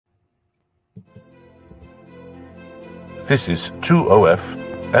This is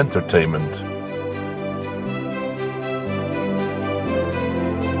 2OF Entertainment.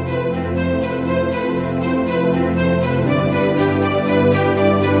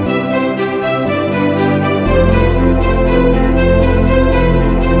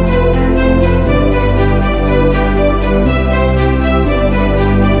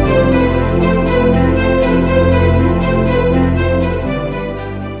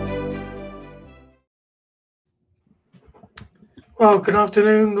 Well, good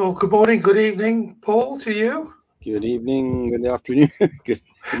afternoon, or good morning, good evening, Paul, to you. Good evening, good afternoon, good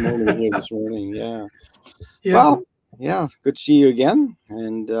morning here this morning. Yeah. Yeah. Well, good to see you again.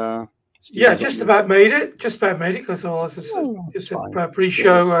 And yeah, just about made it. Just about made it because it's a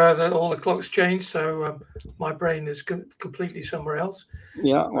pre-show that all the clocks changed, so my brain is completely somewhere else.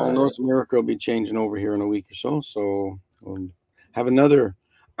 Yeah, well, North America will be changing over here in a week or so, so we'll have another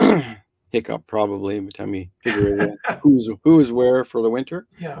hiccup probably by the time we figure out who is where for the winter.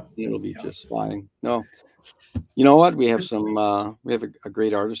 Yeah, it'll be just fine. No, you know what? We have a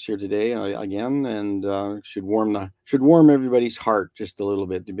great artist here today again, and should warm everybody's heart just a little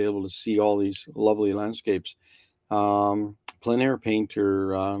bit to be able to see all these lovely landscapes. Plein Air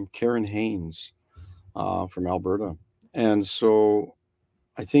painter Karen Haines from Alberta, and so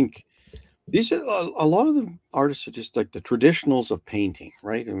I think these are a lot of the artists are just like the traditionals of painting,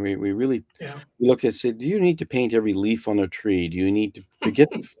 right? And we really look and say, do you need to paint every leaf on a tree? Do you need to get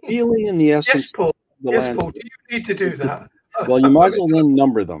the feeling and the essence? Yes, Paul. Yes, Paul. Do you need to do that? Well, you might as well then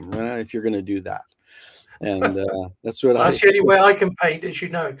number them, right, if you're going to do that. And that's what that's the only way I can paint. As you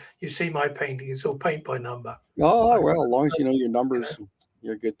know, you see my painting; it's all paint by number. Oh well, as long as you know your numbers,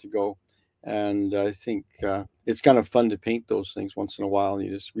 you're good to go. And I think it's kind of fun to paint those things once in a while, and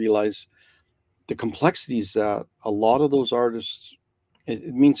you just realize the complexities that a lot of those artists,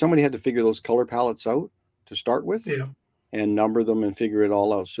 it means somebody had to figure those color palettes out to start with, and number them and figure it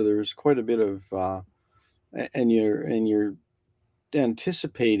all out. So there's quite a bit of, and you're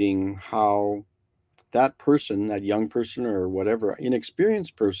anticipating how that person, that young person or whatever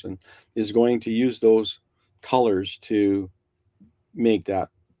inexperienced person, is going to use those colors to make that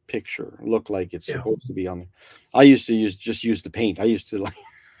picture look like it's supposed to be on there. I used to just use the paint. I used to like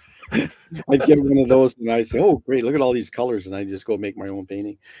I'd get one of those and I'd say, oh great, look at all these colors, and I just go make my own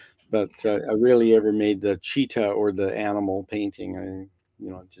painting. But I rarely ever made the cheetah or the animal painting.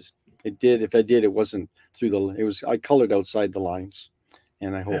 If I did, it wasn't through I colored outside the lines,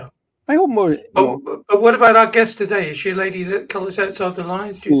 and I hope more. But what about our guest today? Is she a lady that colors outside the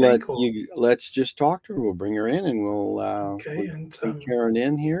lines? Do you think? Let's just talk to her. We'll bring her in, and we'll bring Karen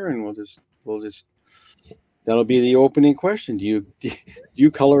in here, and we'll just. That'll be the opening question. Do you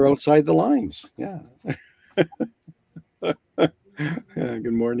color outside the lines? Yeah.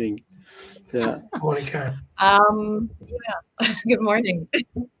 Good morning. Yeah. Good morning, Karen. Yeah. Good morning.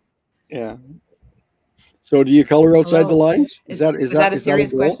 Yeah. So, do you color outside the lines? Is that a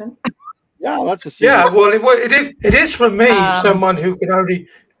serious question? Yeah, that's a serious. Yeah. Well, it is for me, someone who can only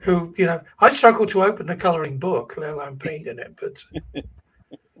I struggle to open the coloring book, let alone painting it, but.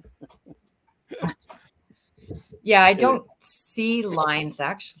 Yeah, I don't see lines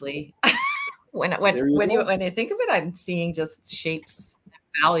actually. when I think of it, I'm seeing just shapes and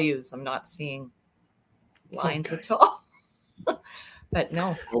values. I'm not seeing lines at all. But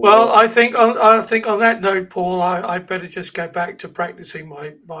no. Well, I think on that note, Paul, I better just go back to practicing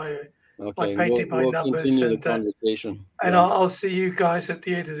my painting by numbers. Continue the conversation. And I'll see you guys at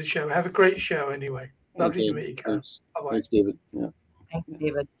the end of the show. Have a great show anyway. Lovely to meet you, Karen. Bye-bye. Thanks, David. Yeah. Thanks,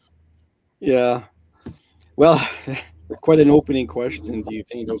 David. Yeah. Well, quite an opening question. Do you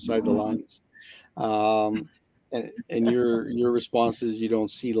paint outside the lines? And your response is you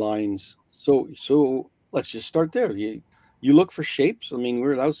don't see lines. So let's just start there. You look for shapes. I mean,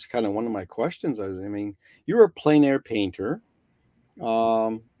 that was kind of one of my questions. You're a plein air painter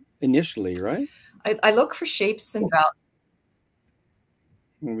initially, right? I look for shapes and values.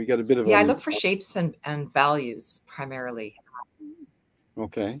 We got a bit of I look for shapes and values primarily.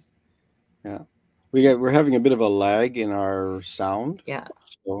 Okay. Yeah. We're having a bit of a lag in our sound. Yeah.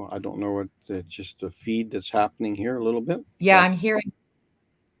 So I don't know what just a feed that's happening here a little bit. Yeah, I'm hearing.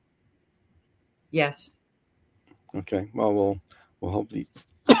 Yes. Okay. Well, we'll hopefully,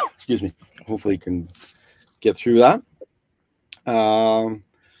 excuse me. Hopefully, can get through that.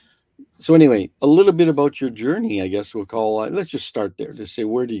 So anyway, a little bit about your journey. I guess we'll call. Let's just start there. Just say,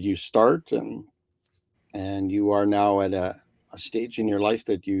 where did you start, and you are now at a stage in your life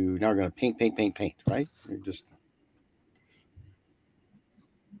that you now are going to paint, right? You're just.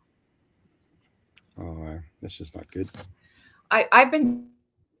 Oh, this is not good. I've been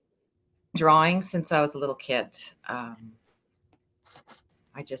drawing since I was a little kid.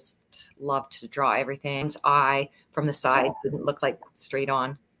 I just loved to draw everything. His eye from the side didn't look like straight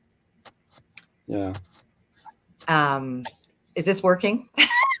on. Yeah. Is this working,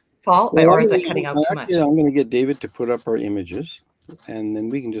 Paul? Well, or is it cutting out too much? I'm going to get David to put up our images, and then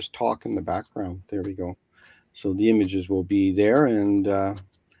we can just talk in the background. There we go. So the images will be there, and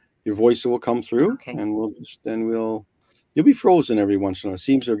your voice will come through, okay. And you'll be frozen every once in a while. It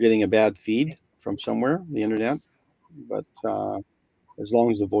seems they're getting a bad feed from somewhere, the internet, but as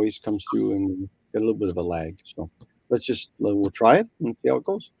long as the voice comes through, and get a little bit of a lag. So we'll try it and see how it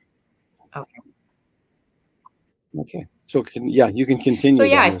goes. Okay. Okay. So you can continue. So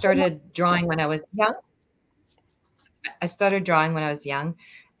yeah, I started drawing when I was young.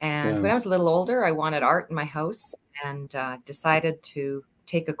 And when I was a little older, I wanted art in my house, and decided to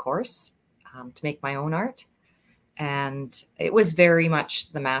take a course to make my own art. And it was very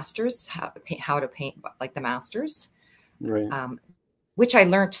much the masters, how to paint like the masters, right? Which I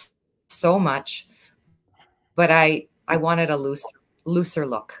learned so much, but I wanted a looser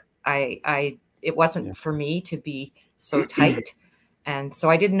look. It wasn't for me to be so tight. And so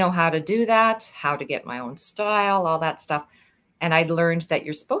I didn't know how to do that, how to get my own style, all that stuff. And I learned that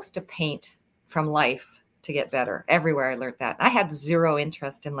you're supposed to paint from life to get better. Everywhere I learned that. I had zero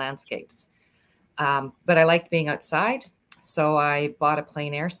interest in landscapes, but I liked being outside. So I bought a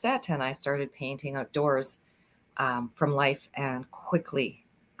plein air set, and I started painting outdoors from life, and quickly,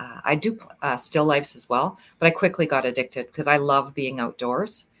 I do still lifes as well, but I quickly got addicted because I love being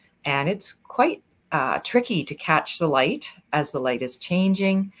outdoors, and it's quite tricky to catch the light as the light is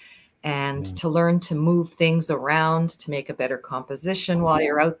changing, and to learn to move things around to make a better composition while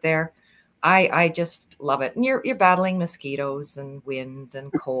you're out there. I just love it. And you're battling mosquitoes and wind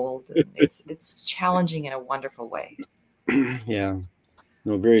and cold. And it's challenging in a wonderful way. Yeah,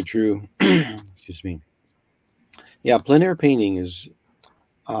 no, very true. Excuse me. Yeah, plein air painting is,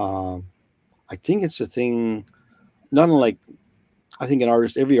 I think it's a thing, not unlike, I think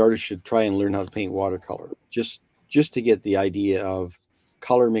every artist should try and learn how to paint watercolor, just to get the idea of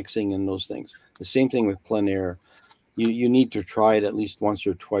color mixing and those things. The same thing with plein air. You need to try it at least once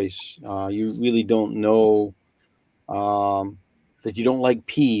or twice. You really don't know that you don't like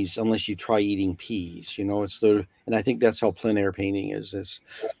peas unless you try eating peas. You know, and I think that's how plein air painting is.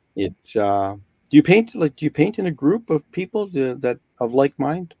 Do you paint in a group of people that of like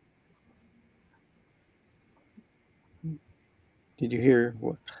mind? Did you hear?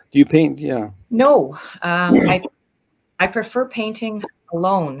 Do you paint? Yeah. No, I prefer painting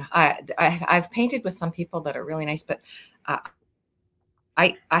alone. I've painted with some people that are really nice, but I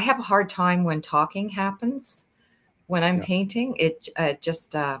have a hard time when talking happens. When I'm painting,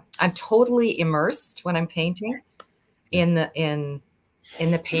 I'm totally immersed when I'm painting in the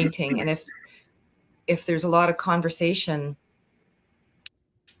painting, and if there's a lot of conversation,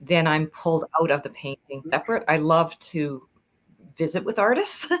 then I'm pulled out of the painting separate. I love to visit with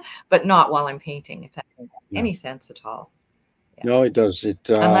artists, but not while I'm painting, if that makes any sense at all. Yeah. No, it does.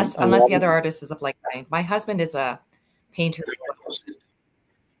 Unless the other artist is of like mind. My husband is a painter.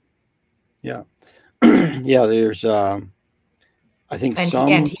 Yeah. Yeah, there's I think and some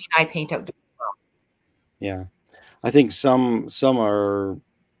he and I paint out. Yeah. I think some are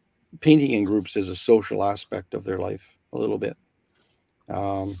painting in groups as a social aspect of their life a little bit.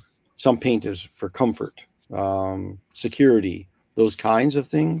 Some paint is for comfort, security, those kinds of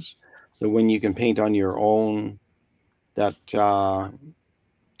things. That when you can paint on your own, that's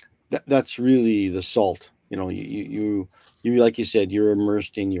really the salt. You know, you like you said, you're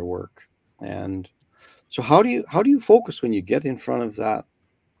immersed in your work. And so how do you focus when you get in front of that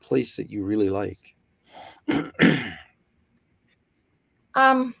place that you really like?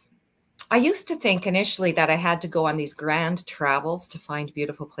 I used to think initially that I had to go on these grand travels to find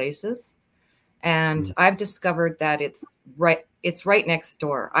beautiful places. And I've discovered that it's right next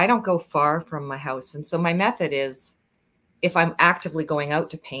door. I don't go far from my house. And so my method is, if I'm actively going out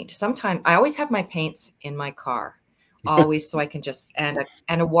to paint, sometimes I always have my paints in my car, always, so I can just, and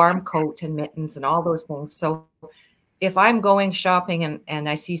a warm coat and mittens and all those things. So if I'm going shopping and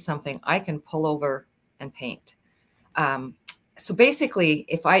I see something, I can pull over and paint. So basically,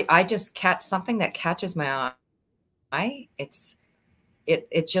 if I just catch something that catches my eye,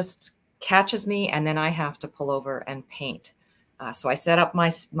 it just catches me, and then I have to pull over and paint. So I set up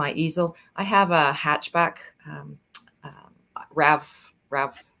my easel. I have a hatchback RAV4,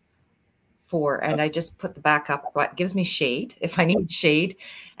 and I just put the back up, so it gives me shade if I need shade.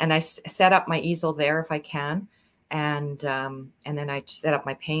 And I set up my easel there if I can, and then I set up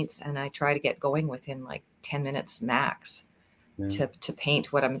my paints, and I try to get going within like 10 minutes max to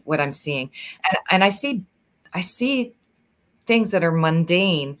paint what I'm seeing. And I see things that are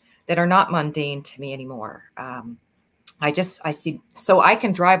mundane that are not mundane to me anymore. I see, so I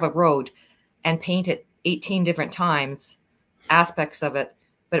can drive a road and paint it 18 different times, aspects of it,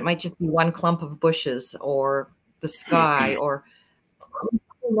 but it might just be one clump of bushes or the sky, or who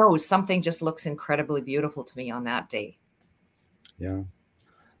knows, something just looks incredibly beautiful to me on that day. Yeah.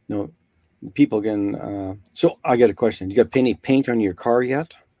 No, people can, so I got a question. You got any paint on your car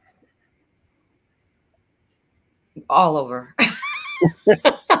yet? All over.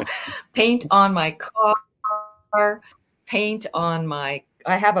 Paint on my car, paint on my,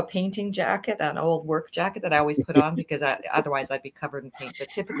 I have a painting jacket, an old work jacket that I always put on because otherwise I'd be covered in paint. But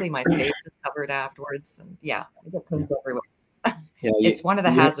typically my face is covered afterwards. And yeah, I get paint everywhere. Yeah, it's one of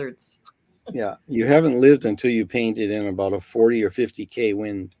the hazards. Yeah, you haven't lived until you painted in about a 40 or 50K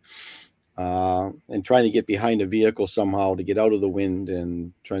wind. And trying to get behind a vehicle somehow to get out of the wind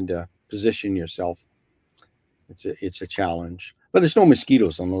and trying to position yourself. It's a challenge. But there's no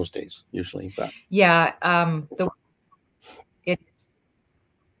mosquitoes on those days usually. But yeah, no.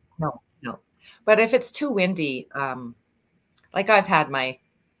 But if it's too windy, like I've had my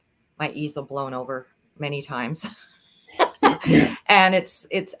easel blown over many times, and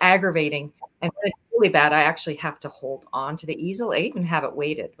it's aggravating. And when it's really bad, I actually have to hold on to the easel. I even have it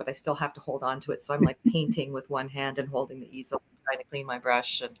weighted, but I still have to hold on to it. So I'm like painting with one hand and holding the easel, trying to clean my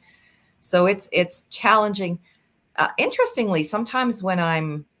brush, and so it's challenging. Interestingly, sometimes when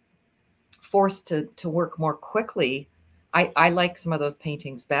I'm forced to work more quickly, I like some of those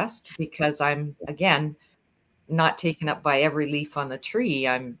paintings best because I'm, again, not taken up by every leaf on the tree.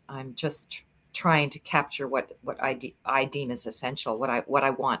 I'm just trying to capture what I deem as essential, what I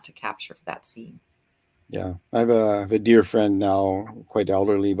want to capture for that scene. Yeah, I have a dear friend now, quite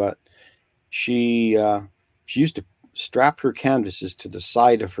elderly, but she used to strap her canvases to the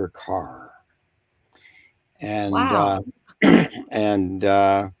side of her car. And wow. And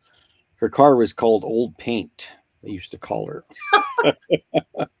her car was called Old Paint. They used to call her.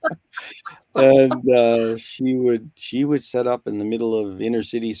 And she would set up in the middle of inner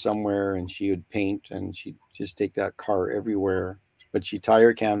city somewhere, and she would paint, and she'd just take that car everywhere. But she'd tie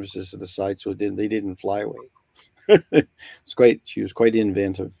her canvases to the side so they didn't fly away. She was quite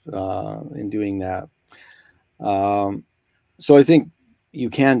inventive in doing that. So I think you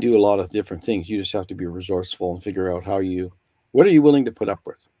can do a lot of different things. You just have to be resourceful and figure out what are you willing to put up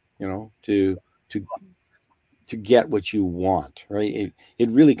with, to get what you want, right? It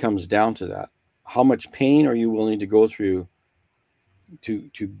really comes down to that. How much pain are you willing to go through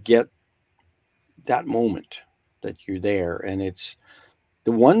to get that moment that you're there? And it's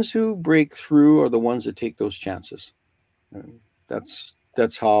the ones who break through are the ones that take those chances. And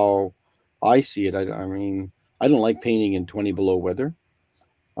that's how I see it. I mean, I don't like painting in 20 below weather.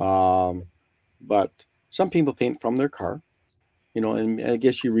 But some people paint from their car, and I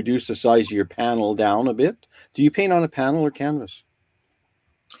guess you reduce the size of your panel down a bit. Do you paint on a panel or canvas?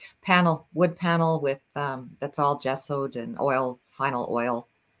 Panel, wood panel with, that's all gessoed and final oil.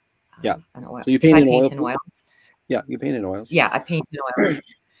 Yeah. And oil. So you paint in oils. Yeah, you paint in oils. Yeah, I paint in oil.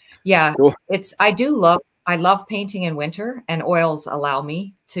 Yeah, cool. I love painting in winter, and oils allow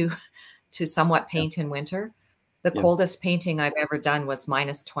me to somewhat paint in winter. The coldest painting I've ever done was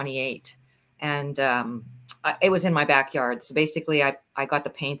 -28. And it was in my backyard. So basically I got the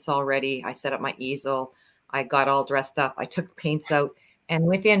paints all ready. I set up my easel. I got all dressed up. I took paints out. And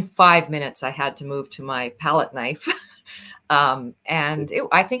within 5 minutes, I had to move to my palette knife. I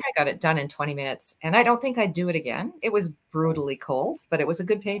think I got it done in 20 minutes. And I don't think I'd do it again. It was brutally cold, but it was a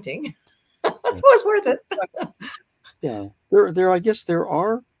good painting. So it was worth it. Yeah. I guess there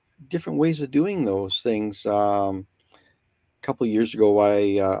are different ways of doing those things. A couple of years ago,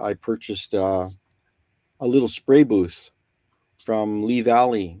 I purchased a little spray booth from Lee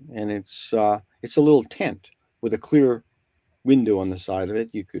Valley, and it's a little tent with a clear window on the side of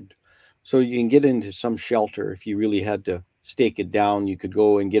it. So you can get into some shelter. If you really had to stake it down, you could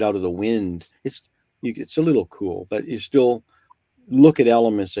go and get out of the wind. It's a little cool, but you still look at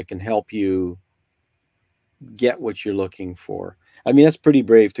elements that can help you get what you're looking for. I mean, that's pretty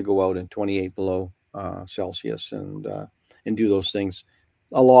brave to go out in 28 below Celsius and do those things.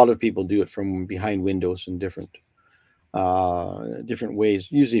 A lot of people do it from behind windows in different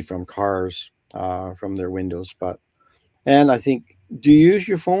ways, usually from cars, from their windows. And I think, do you use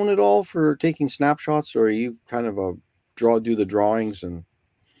your phone at all for taking snapshots, or are you kind of do the drawings? And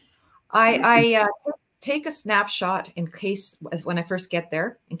I take a snapshot in case, when I first get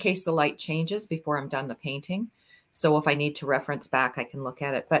there, in case the light changes before I'm done the painting. So if I need to reference back, I can look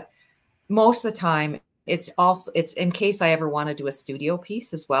at it. But most of the time, it's in case I ever want to do a studio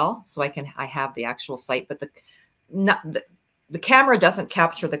piece as well. So I have the actual site, but the camera doesn't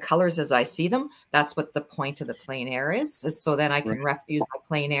capture the colors as I see them. That's what the point of the Plein Air is so then I can use my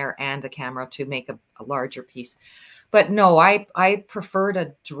Plein Air and the camera to make a larger piece. But no, I prefer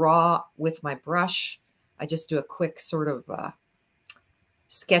to draw with my brush. I just do a quick sort of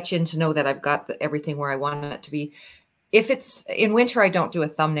sketch in to know that I've got everything where I want it to be. If it's in winter, I don't do a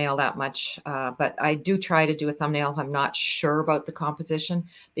thumbnail that much, but I do try to do a thumbnail if I'm not sure about the composition,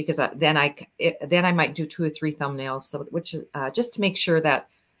 because then I might do 2 or 3 thumbnails. So which just to make sure that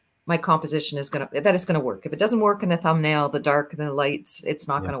my composition is gonna work. If it doesn't work in the thumbnail, the dark and the lights, it's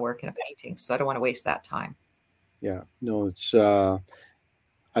not gonna work in a painting. So I don't want to waste that time. Yeah, no, it's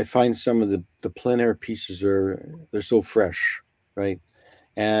I find some of the plein air pieces they're so fresh, right?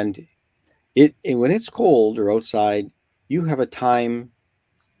 And when it's cold or outside, you have a time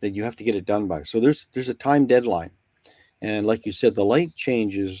that you have to get it done by. So there's a time deadline. And like you said, the light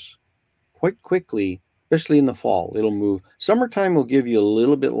changes quite quickly, especially in the fall. It'll move. Summertime will give you a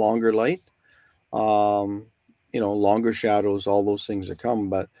little bit longer light, longer shadows, all those things that come.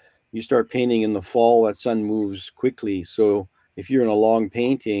 But you start painting in the fall, that sun moves quickly. So if you're in a long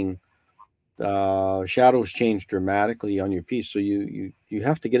painting, shadows change dramatically on your piece. So you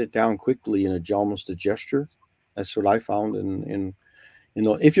have to get it down quickly in almost a gesture. That's what I found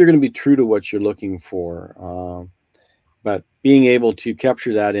if you're going to be true to what you're looking for. But being able to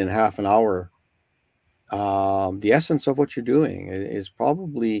capture that in half an hour, the essence of what you're doing is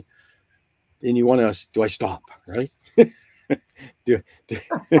probably, and you want to, do I stop, right?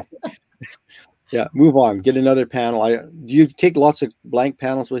 Yeah, move on, get another panel. Do you take lots of blank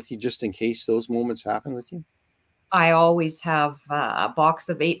panels with you just in case those moments happen with you? I always have a box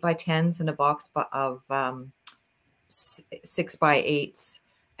of 8x10s and a box of 6x8s,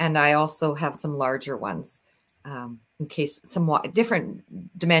 and I also have some larger ones in case somewhat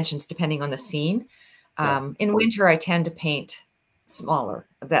different dimensions depending on the scene. In winter, I tend to paint smaller.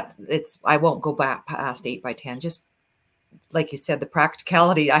 I won't go back past 8x10. Just like you said, the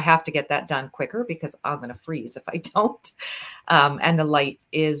practicality, I have to get that done quicker because I'm going to freeze if I don't. And the light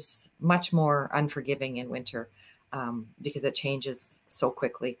is much more unforgiving in winter because it changes so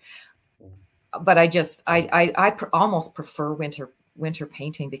quickly. But I almost prefer winter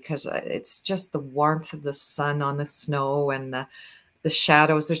painting because it's just the warmth of the sun on the snow and the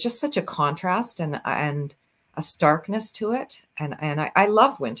shadows. There's just such a contrast and a starkness to it. And I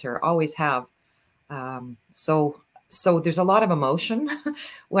love winter, always have. So there's a lot of emotion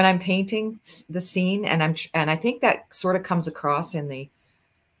when I'm painting the scene, and I think that sort of comes across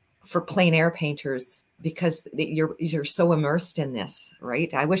for plein air painters because you're so immersed in this,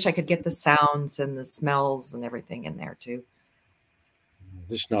 right? I wish I could get the sounds and the smells and everything in there too.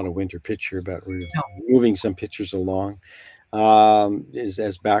 This is not a winter picture, but we're moving some pictures along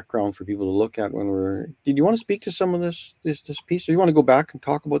as background for people to look at when we're. Did you want to speak to some of this piece, or you want to go back and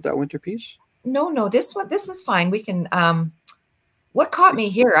talk about that winter piece? No, this is fine. We can. What caught me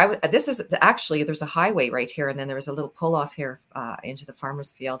here? This is actually, there's a highway right here, and then there was a little pull off here into the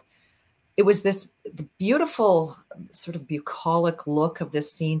farmer's field. It was the beautiful sort of bucolic look of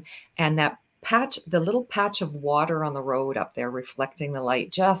this scene, and that patch, the little patch of water on the road up there reflecting the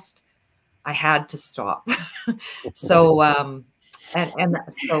light. Just, I had to stop. So I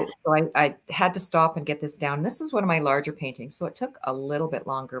had to stop and get this down. This is one of my larger paintings, so it took a little bit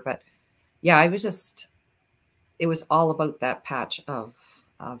longer, but. Yeah, it was all about that patch of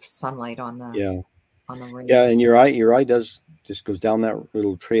sunlight on the rain. Yeah, and your eye just goes down that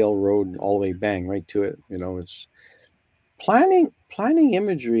little trail road all the way bang right to it. It's planning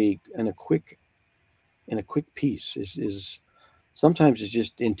imagery in a quick piece is sometimes it's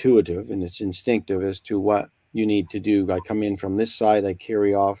just intuitive and it's instinctive as to what you need to do. I come in from this side, I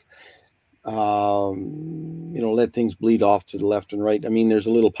carry off. Let things bleed off to the left and right. I mean, there's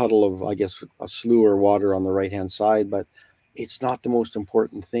a little puddle of, I guess, a slough or water on the right-hand side, but it's not the most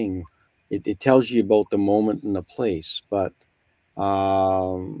important thing. It tells you about the moment and the place, but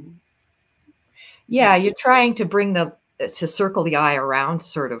yeah, you're trying to circle the eye around,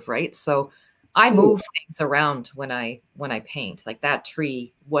 sort of, right? So I move things around when I paint. Like that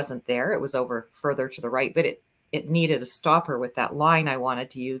tree wasn't there; it was over further to the right, but it needed a stopper with that line I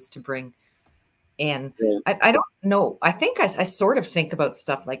wanted to use to bring. And I don't know. I think I sort of think about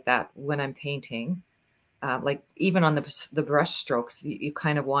stuff like that when I'm painting, like even on the brush strokes, you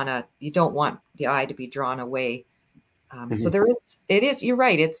kind of you don't want the eye to be drawn away. So you're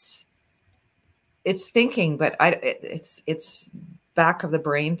right. It's thinking, but it's back of the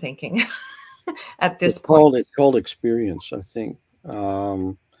brain thinking at this point. It's called experience. I think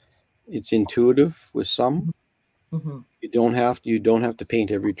it's intuitive with some. Mm-hmm. You don't have to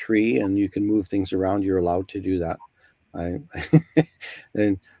paint every tree, and you can move things around. You're allowed to do that,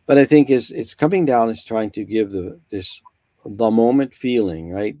 But I think it's coming down, is trying to give the moment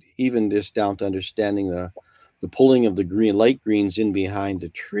feeling, right? Even just down to understanding the pulling of the light greens in behind the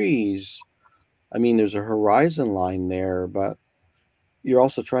trees. I mean, there's a horizon line there, but you're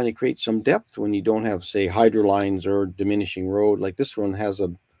also trying to create some depth when you don't have, say, hydro lines or diminishing road. Like this one has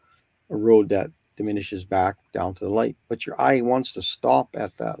a road that diminishes back down to the light, but your eye wants to stop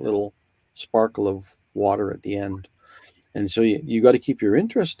at that little sparkle of water at the end. And so you got to keep your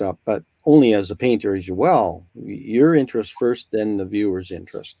interest up, but only as a painter as well. Your interest first, then the viewer's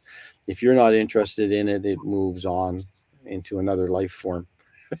interest. If you're not interested in it, it moves on into another life form.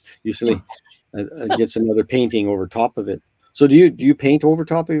 Usually gets another painting over top of it. So do you paint over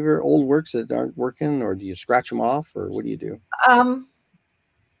top of your old works that aren't working, or do you scratch them off, or what do you do?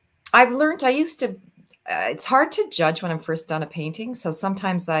 I've learned, I used to, it's hard to judge when I'm first done a painting. So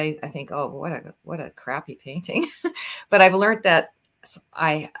sometimes I think, oh, what a crappy painting. But I've learned that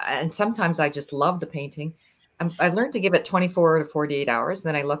and sometimes I just love the painting. I've learned to give it 24 to 48 hours.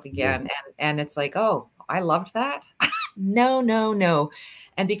 Then I look again and it's like, oh, I loved that. No.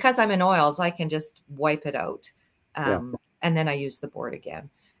 And because I'm in oils, I can just wipe it out. And then I use the board again.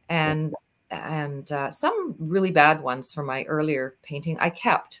 And some really bad ones from my earlier painting I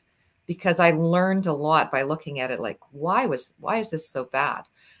kept, because I learned a lot by looking at it. Like, why is this so bad?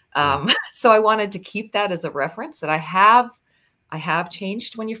 So I wanted to keep that as a reference, that I have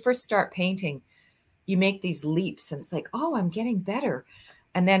changed. When you first start painting, you make these leaps and it's like, oh, I'm getting better.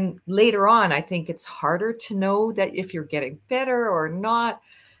 And then later on, I think it's harder to know that if you're getting better or not.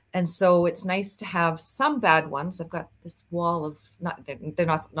 And so it's nice to have some bad ones. I've got this wall of, they're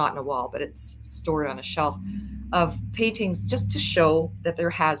not in a wall, but it's stored on a shelf of paintings, just to show that there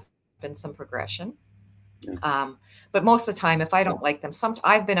has been some progression. But most of the time, if I don't like them,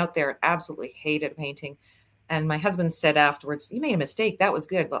 I've been out there and absolutely hated a painting. And my husband said afterwards, you made a mistake. That was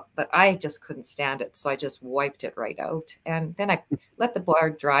good. But I just couldn't stand it. So I just wiped it right out. And then I let the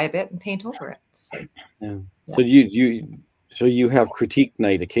board dry a bit and paint over it. So you have critique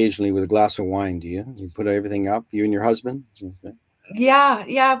night occasionally with a glass of wine, do you? You put everything up, you and your husband? Okay.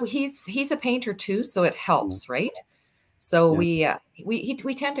 Yeah. He's a painter too, so it helps, right? So we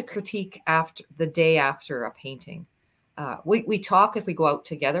tend to critique after the day after a painting. We talk if we go out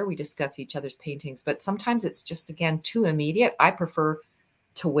together. We discuss each other's paintings, but sometimes it's just, again, too immediate. I prefer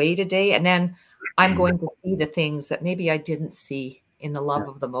to wait a day, and then I'm going to see the things that maybe I didn't see in the love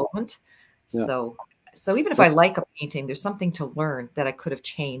of the moment. So even if I like a painting, there's something to learn that I could have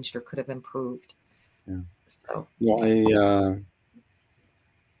changed or could have improved. So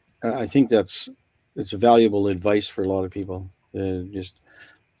I think it's valuable advice for a lot of people. Just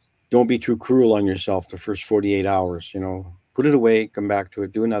don't be too cruel on yourself the first 48 hours. Put it away, come back to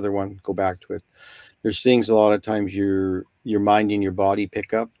it, do another one, go back to it. There's things a lot of times your mind and your body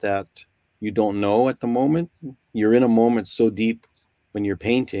pick up that you don't know at the moment. You're in a moment so deep when you're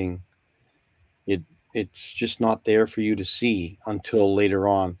painting, it's just not there for you to see until later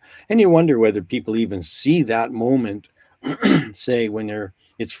on. And you wonder whether people even see that moment, say when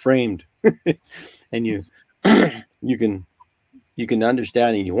it's framed and you can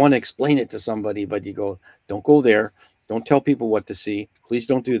understand and you want to explain it to somebody, but you go, don't go there. Don't tell people what to see. Please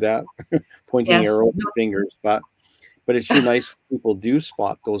don't do that. Pointing arrow with fingers. But it's sure nice people do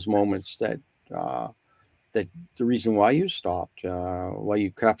spot those moments that the reason why you stopped, why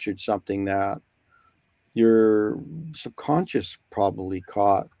you captured something that your subconscious probably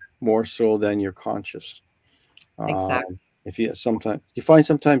caught more so than your conscious. Exactly. If you find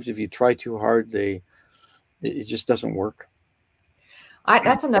sometimes if you try too hard, it just doesn't work.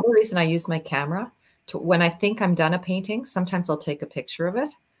 That's another reason I use my camera. When I think I'm done a painting, sometimes I'll take a picture of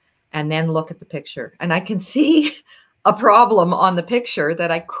it and then look at the picture, and I can see a problem on the picture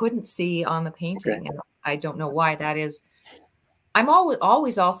that I couldn't see on the painting. Okay. And I don't know why that is. I'm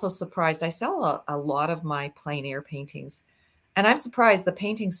always also surprised. I sell a lot of my plein air paintings, and I'm surprised the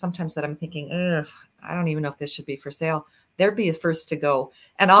paintings sometimes that I'm thinking, ugh, I don't even know if this should be for sale. They'll be the first to go.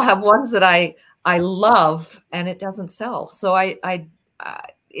 And I'll have ones that I love and it doesn't sell. So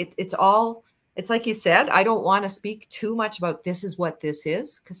it's like you said, I don't want to speak too much about this is what this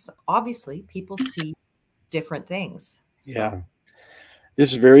is, because obviously people see different things. So. Yeah.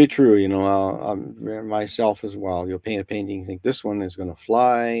 This is very true. Myself as well. You'll paint a painting, you think this one is going to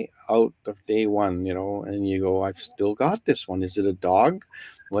fly out of day one, and you go, I've still got this one. Is it a dog?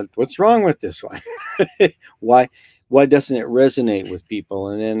 What's wrong with this one? Why doesn't it resonate with people?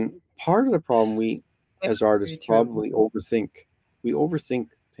 And then part of the problem we as artists probably overthink. We overthink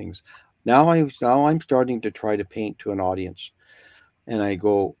things. Now I'm starting to try to paint to an audience, and I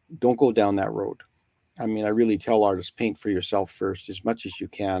go, don't go down that road. I mean, I really tell artists, paint for yourself first as much as you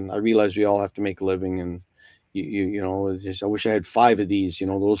can. I realize we all have to make a living, and you know, I wish I had 5 of these, you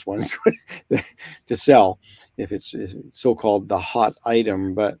know, those ones to sell if it's so-called the hot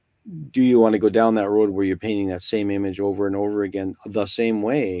item. But do you want to go down that road where you're painting that same image over and over again the same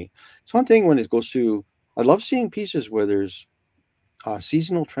way? It's one thing when it goes to, I love seeing pieces where there's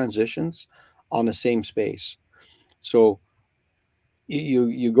seasonal transitions on the same space. So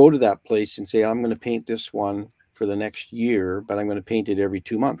you go to that place and say, I'm going to paint this one for the next year, but I'm going to paint it every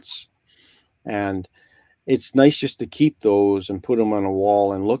 2 months. And it's nice just to keep those and put them on a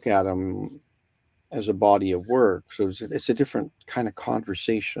wall and look at them as a body of work. So it's a different kind of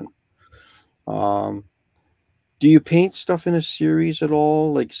conversation. Do you paint stuff in a series at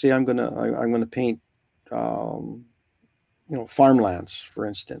all? Like, say I'm gonna paint you know, farmlands, for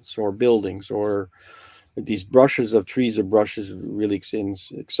instance, or buildings, or these brushes of trees or brushes really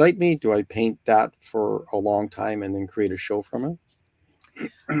excite me. Do I paint that for a long time and then create a show from it?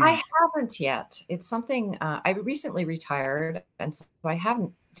 I haven't yet. It's something I recently retired, and so I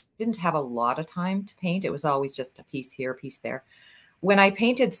didn't have a lot of time to paint. It was always just a piece here, a piece there. When I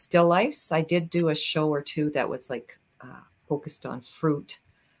painted still lifes, I did do a show or two that was like focused on fruit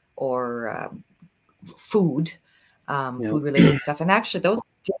or food, food related stuff. And actually those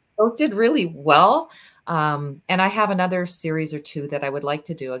did really well. And I have another series or two that I would like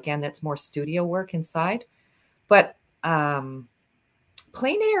to do. Again, that's more studio work inside. But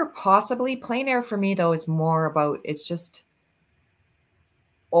Plein Air, possibly. Plein Air for me, though, is more about, it's just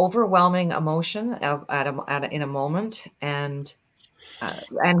overwhelming emotion in a moment, and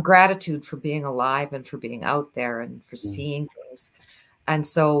gratitude for being alive and for being out there and for seeing things. And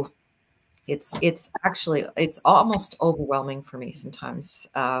so it's almost overwhelming for me sometimes.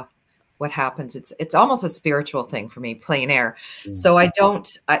 What happens? It's almost a spiritual thing for me, Plein Air. So I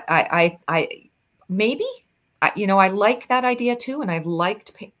maybe. You know, I like that idea too, and I've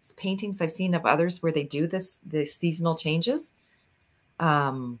liked paintings I've seen of others where they do the seasonal changes.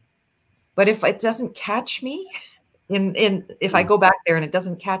 But if it doesn't catch me, if I go back there and it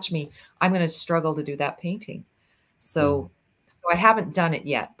doesn't catch me, I'm going to struggle to do that painting. So I haven't done it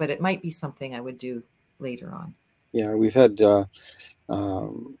yet, but it might be something I would do later on. Yeah, we've had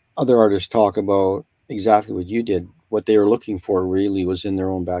other artists talk about exactly what you did. What they were looking for really was in their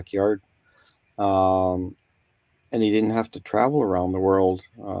own backyard. And he didn't have to travel around the world.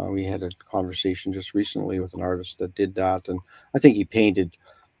 We had a conversation just recently with an artist that did that. And I think he painted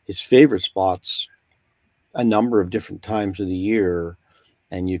his favorite spots a number of different times of the year.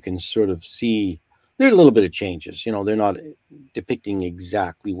 And you can sort of see there are a little bit of changes. You know, they're not depicting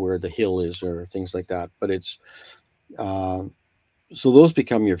exactly where the hill is or things like that. But it's, so those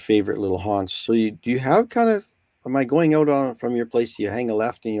become your favorite little haunts. So do you have kind of, am I going out from your place? You hang a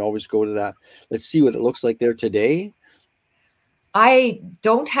left and you always go to that. Let's see what it looks like there today. I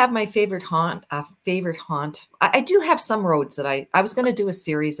don't have my favorite haunt. I do have some roads that I was going to do a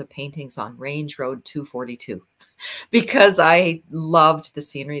series of paintings on Range Road 242 because I loved the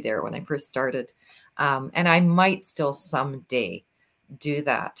scenery there when I first started. And I might still someday do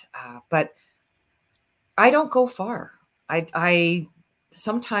that. But I don't go far. I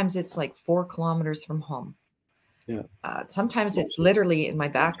sometimes it's like 4 kilometers from home. Yeah. Sometimes it's literally in my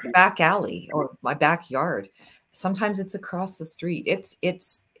back alley or my backyard. Sometimes it's across the street. It's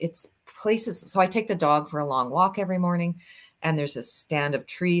places. So I take the dog for a long walk every morning, and there's a stand of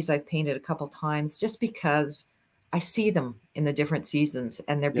trees I've painted a couple times just because I see them in the different seasons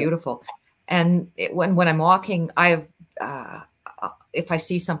and they're beautiful. And when I'm walking, if I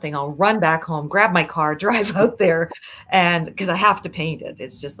see something, I'll run back home, grab my car, drive out there, and because I have to paint it.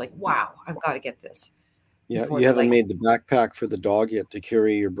 It's just like, wow, I've got to get this. Yeah, you haven't made the backpack for the dog yet to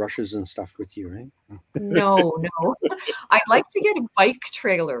carry your brushes and stuff with you, right? No. I'd like to get a bike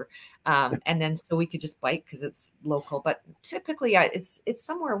trailer, and then so we could just bike because it's local. But typically, it's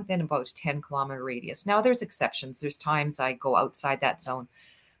somewhere within about a 10-kilometer radius. Now, there's exceptions. There's times I go outside that zone.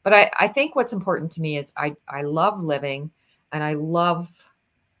 But I think what's important to me is I love living, and I love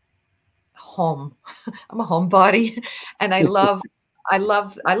home. I'm a homebody, and I love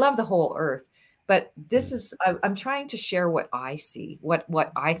the whole earth. But this is, I'm trying to share what I see,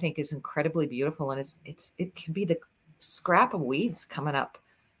 what I think is incredibly beautiful. And it can be the scrap of weeds coming up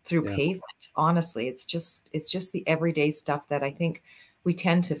through pavement. Honestly, it's just the everyday stuff that I think we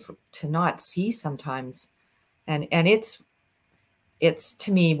tend to not see sometimes. And it's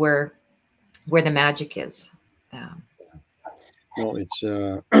to me where the magic is. Well, it's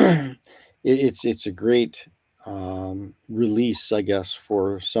a great release, I guess,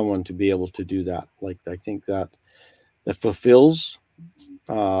 for someone to be able to do that. Like, I think that fulfills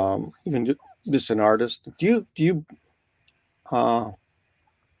even just an artist, do you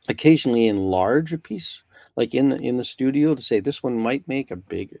occasionally enlarge a piece, like in the studio, to say this one might make a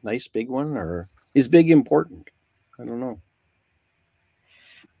nice big one, or is big important? I don't know.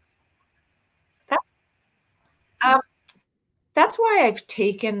 That's why I've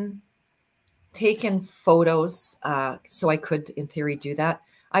taken photos, so I could, in theory, do that.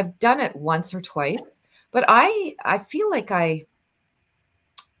 I've done it once or twice, but I feel like I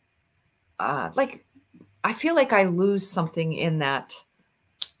feel like I lose something in that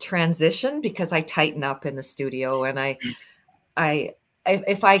transition because I tighten up in the studio, and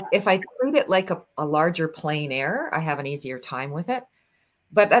if I treat it like a larger plein air, I have an easier time with it.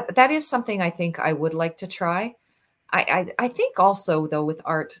 But that is something I think I would like to try. I think also, though, with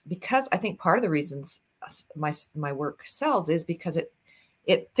art, because I think part of the reasons my work sells is because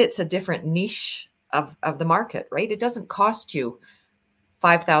it fits a different niche of the market, right? It doesn't cost you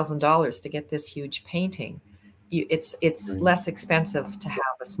 $5,000 to get this huge painting. It's less expensive to have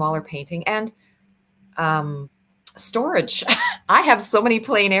a smaller painting, and storage. I have so many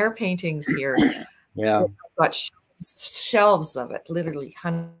plein air paintings here. Yeah, I've got shelves of it, literally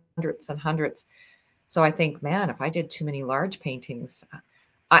hundreds and hundreds. So I think, man, if I did too many large paintings,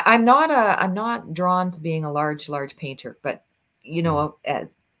 I'm not drawn to being a large painter, but you know,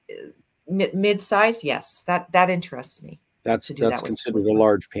 mid-size, yes, that interests me. That's considered a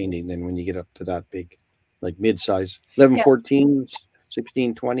large painting then when you get up to that big, like mid-size, 1114,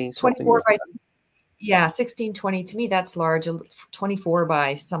 1620, 24 by, yeah, 1620 to me that's large. 24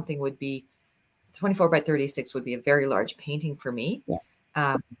 by something would be 24 by 36 would be a very large painting for me.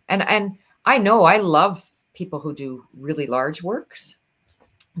 Yeah. And I know I love people who do really large works,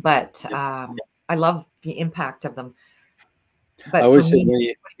 but I love the impact of them. But I always for say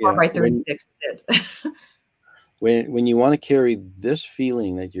me, 24 by 36 is it. When you want to carry this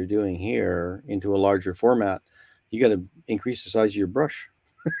feeling that you're doing here into a larger format, you got to increase the size of your brush.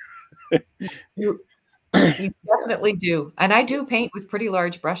 You definitely do. And I do paint with pretty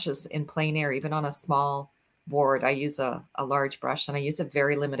large brushes in plein air, even on a small board. I use a large brush, and I use a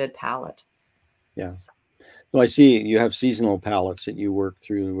very limited palette. Yeah. So. Well, I see you have seasonal palettes that you work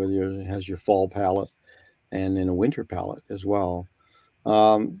through, whether it has your fall palette and then a winter palette as well.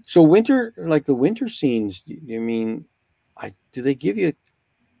 So winter, like the winter scenes, I mean, do they give you,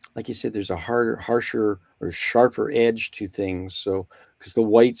 like you said, there's a harsher or sharper edge to things. So because the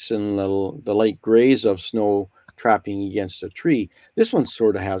whites and the light grays of snow trapping against a tree, this one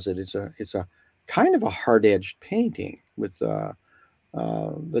sort of has it. It's a kind of a hard edged painting with the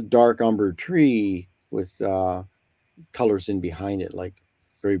dark umber tree with colors in behind it, like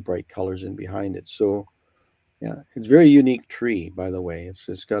very bright colors in behind it. So yeah, it's a very unique tree, by the way.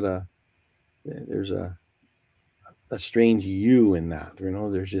 It's got there's a strange hue in that, you know.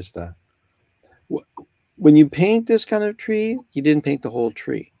 There's just when you paint this kind of tree, you didn't paint the whole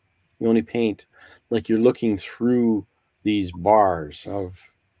tree. You only paint like you're looking through these bars of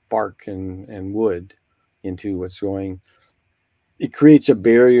bark and wood into what's going. It creates a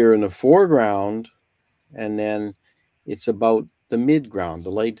barrier in the foreground, and then it's about the midground. The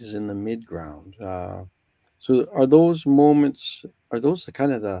light is in the midground. So are those moments, are those the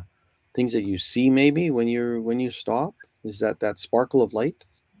kind of the things that you see maybe when you stop? Is that sparkle of light?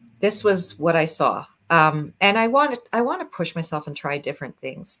 This was what I saw. And I want to push myself and try different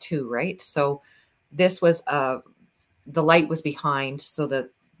things too, right? So this was the light was behind, so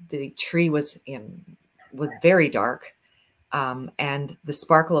the tree was very dark. And the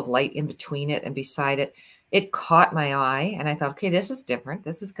sparkle of light in between it and beside it, it caught my eye, and I thought, okay, this is different.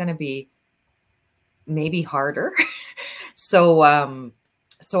 This is going to be maybe harder. So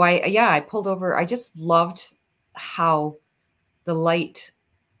I pulled over. I just loved how the light,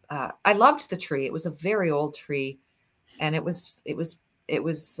 I loved the tree. It was a very old tree, and it was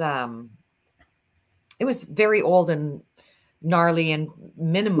very old and gnarly and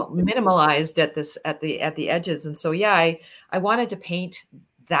minimalized at the edges. And so yeah, I wanted to paint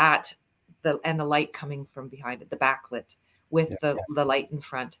that and the light coming from behind it, the backlit with the light in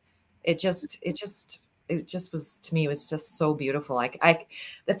front. It just was, to me, it was just so beautiful.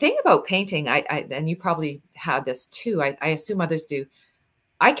 The thing about painting, and you probably had this too, I assume others do.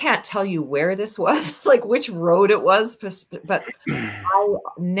 I can't tell you where this was, like which road it was, but I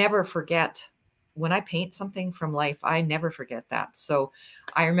never forget when I paint something from life. I never forget that. So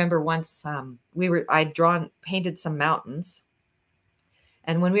I remember once I'd painted some mountains,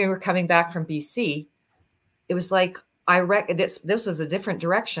 and when we were coming back from BC, it was like this was a different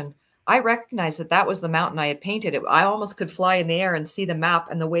direction. I recognized that was the mountain I had painted. I almost could fly in the air and see the map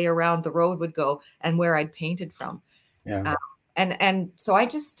and the way around the road would go and where I'd painted from. Yeah. And so I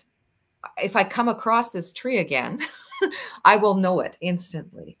just, if I come across this tree again, I will know it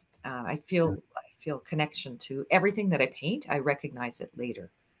instantly. I feel connection to everything that I paint. I recognize it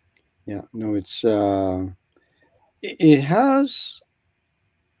later. Yeah, no, it's it has,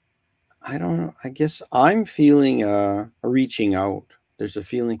 I don't know, I guess I'm feeling a reaching out. There's a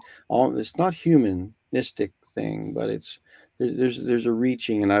feeling, it's not humanistic thing, but there's a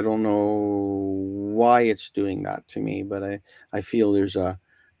reaching, and I don't know why it's doing that to me, but I feel there's a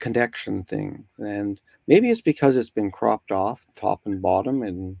connection thing, and maybe it's because it's been cropped off top and bottom,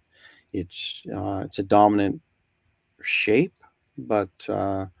 and it's a dominant shape, but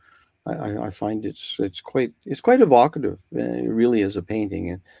I find it's quite evocative. It really is a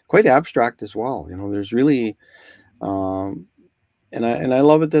painting, and quite abstract as well. You know, there's really, and I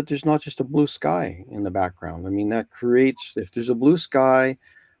love it that there's not just a blue sky in the background. I mean, that creates, if there's a blue sky,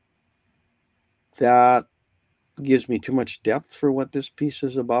 that gives me too much depth for what this piece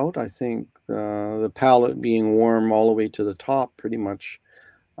is about. I think the palette being warm all the way to the top, pretty much.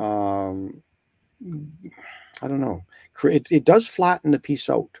 I don't know. It does flatten the piece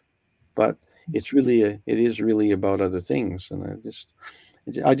out, but it is really about other things, and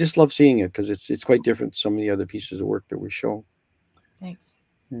I just love seeing it because it's quite different to some of the other pieces of work that we show. Thanks.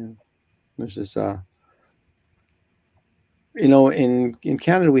 Yeah, there's this. You know, in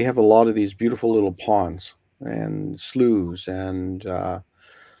Canada we have a lot of these beautiful little ponds and sloughs, and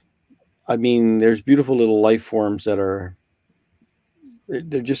I mean, there's beautiful little life forms that are.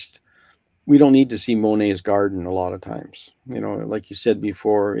 They're just. We don't need to see Monet's garden a lot of times. You know, like you said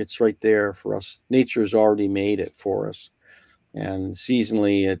before, it's right there for us. Nature has already made it for us. And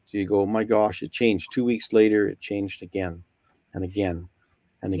seasonally, you go, oh my gosh, it changed. 2 weeks later, it changed again and again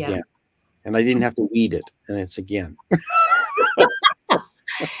and again. Yeah. And I didn't have to weed it, and it's again.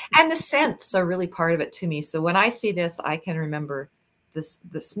 And the scents are really part of it to me. So when I see this, I can remember this.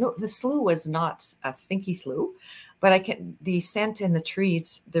 The slough was not a stinky slough. But the scent in the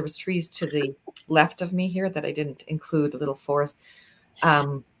trees, there was trees to the left of me here that I didn't include, a little forest.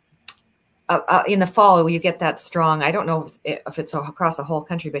 In the fall, you get that strong, I don't know if it's across the whole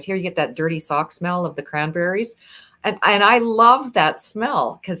country, but here you get that dirty sock smell of the cranberries. And I love that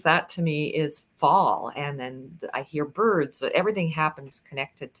smell, because that to me is fall. And then I hear birds, everything happens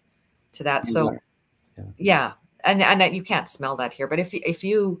connected to that. So yeah. And you can't smell that here, but if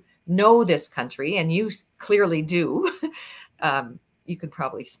you know this country, and you clearly do, you can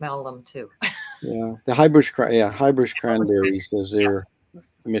probably smell them too. Yeah, the high bush cranberries as they're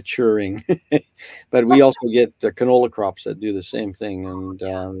maturing, but we also get the canola crops that do the same thing,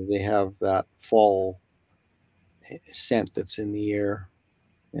 and they have that fall scent that's in the air,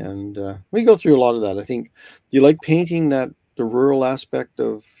 and we go through a lot of that. I think. Do you like painting the rural aspect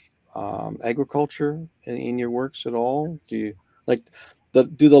of agriculture in your works at all? Do you like?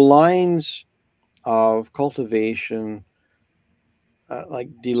 Do the lines of cultivation like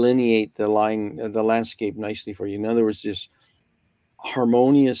delineate the landscape nicely for you? In other words, this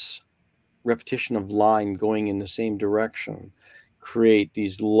harmonious repetition of line going in the same direction create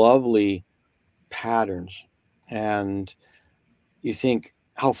these lovely patterns, and you think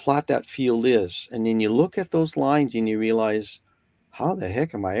how flat that field is, and then you look at those lines and you realize, how the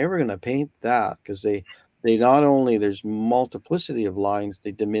heck am I ever going to paint that? Because they not only, there's multiplicity of lines,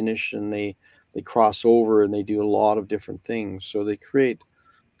 they diminish and they cross over, and they do a lot of different things. So they create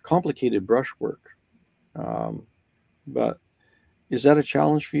complicated brushwork. But is that a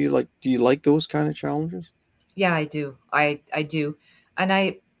challenge for you? Like, do you like those kind of challenges? Yeah, I do. I do. And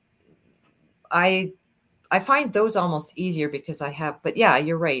I find those almost easier because but yeah,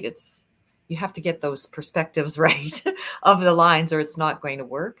 you're right. You have to get those perspectives right of the lines, or it's not going to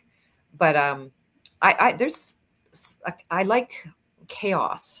work. But I like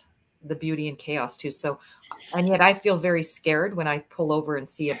chaos, the beauty in chaos too. So, and yet I feel very scared when I pull over and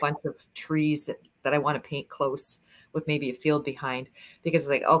see a bunch of trees that I want to paint close with maybe a field behind, because it's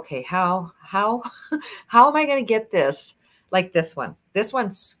like, okay, how am I going to get this? Like this one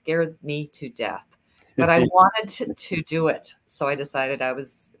scared me to death, but I wanted to do it. So I decided I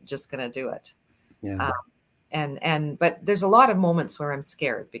was just going to do it. Yeah. But there's a lot of moments where I'm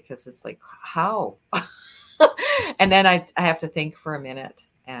scared, because it's like, how? And then I have to think for a minute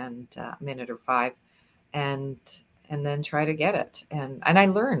or 5, and then try to get it. And I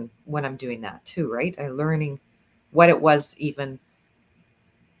learn when I'm doing that too, right? I'm learning what it was, even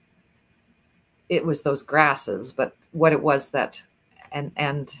it was those grasses, but what it was that,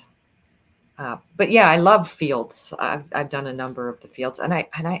 but yeah, I love fields. I've done a number of the fields, and I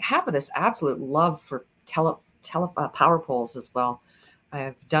have this absolute love for power poles as well.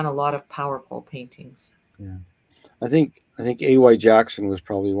 I've done a lot of power pole paintings. Yeah, I think A.Y. Jackson was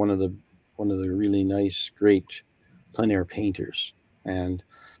probably one of the one of the really nice, great plein air painters, and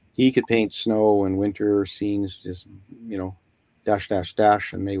he could paint snow and winter scenes, just, you know, dash, dash,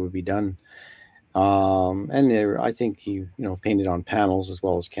 dash, and they would be done. And I think he, you know, painted on panels as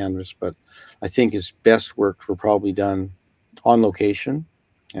well as canvas, but I think his best work were probably done on location,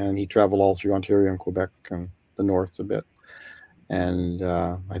 and he traveled all through Ontario and Quebec and the north a bit, and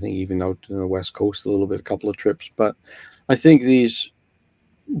I think even out to the west coast a little bit, a couple of trips. But I think this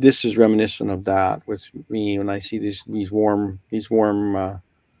is reminiscent of that with me when I see these warm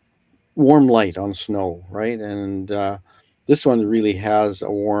light on snow, right? And this one really has a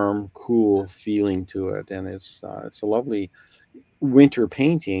warm, cool feeling to it, and it's a lovely winter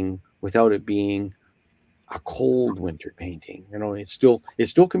painting without it being a cold winter painting. You know, it still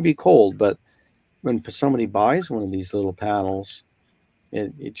can be cold, but when somebody buys one of these little panels,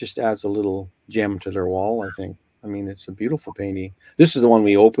 it just adds a little gem to their wall, I think. I mean, it's a beautiful painting. This is the one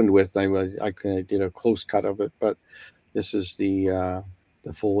we opened with. I did a close cut of it, but this is the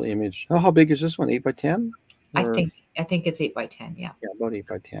full image. Oh, how big is this one? 8 by 10? I think it's 8 by 10. Yeah. Yeah, about 8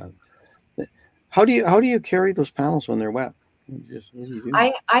 by 10. How do you carry those panels when they're wet? What do you do?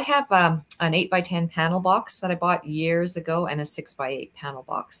 I have an 8 by 10 panel box that I bought years ago, and a 6 by 8 panel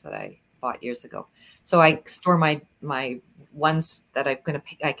box that I bought years ago. So I store my ones that I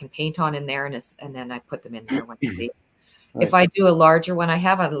can paint on in there, and then I put them in there when I leave. Right. If I do a larger one, I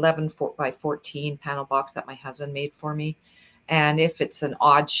have an 11 by 14 panel box that my husband made for me. And if it's an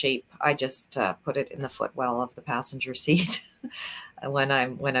odd shape, I just put it in the footwell of the passenger seat when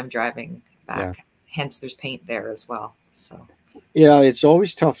I'm driving back. Yeah. Hence, there's paint there as well. So yeah, it's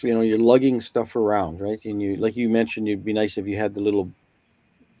always tough. You know, you're lugging stuff around, right? And you, like you mentioned, it'd be nice if you had the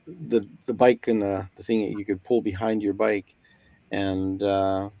bike and the thing that you could pull behind your bike. And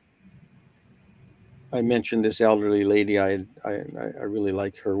I mentioned this elderly lady. I really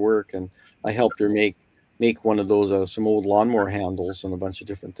liked her work, and I helped her make one of those some old lawnmower handles and a bunch of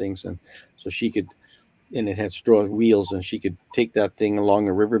different things, and so she could, and it had straw wheels, and she could take that thing along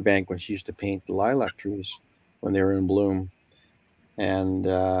the riverbank when she used to paint the lilac trees when they were in bloom. And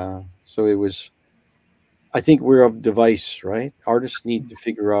so it was, I think we're a device, right? Artists need to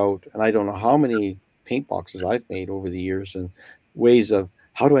figure out, and I don't know how many paint boxes I've made over the years, and ways of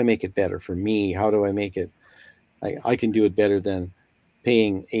how do I make it better for me? How do I make it, I can do it better than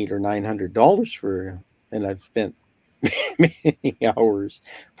paying $800 or $900 for, and I've spent many hours.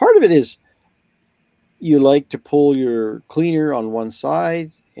 Part of it is you like to pull your cleaner on one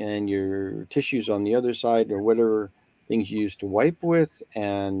side and your tissues on the other side, or whatever things you used to wipe with.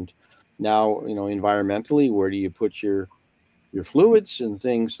 And now, you know, environmentally, where do you put your fluids and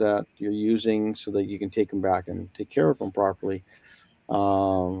things that you're using so that you can take them back and take care of them properly?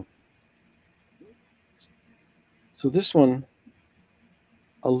 So this one,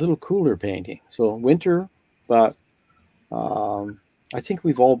 a little cooler painting. So winter, but I think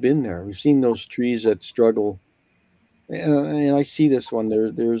we've all been there. We've seen those trees that struggle, and I see this one.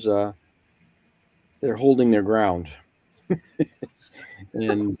 They're holding their ground,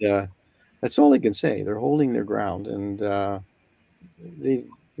 and that's all I can say. They're holding their ground, and they,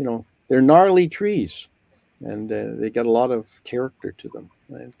 you know, they're gnarly trees, and they got a lot of character to them.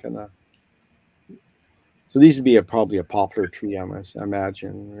 And kind of, so these would be probably a poplar tree, I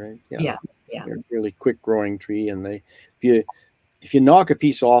imagine, right? Yeah. They're a really quick growing tree, and if you knock a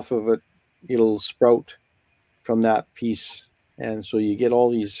piece off of it, it'll sprout from that piece, and so you get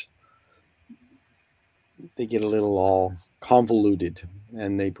all these. They get a little all convoluted,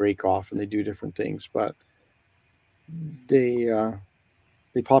 and they break off, and they do different things, but they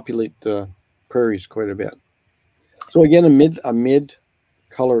populate the prairies quite a bit. So again, a mid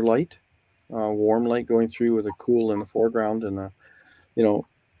color light, warm light going through with a cool in the foreground, and you know,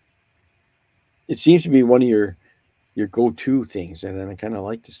 it seems to be one of your go-to things, and then I kind of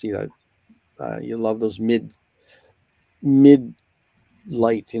like to see that. You love those mid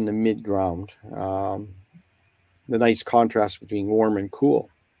light in the mid ground. The nice contrast between warm and cool,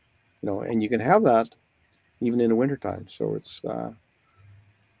 you know, and you can have that even in the wintertime. So it's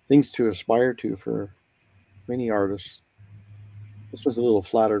things to aspire to for many artists. This was a little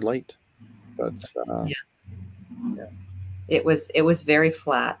flatter light, but yeah. It was very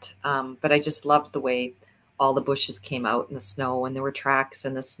flat, but I just loved the way all the bushes came out in the snow, and there were tracks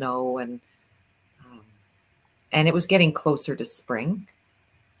in the snow, and it was getting closer to spring.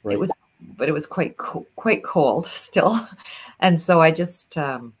 Right. But it was quite cold still, and so I just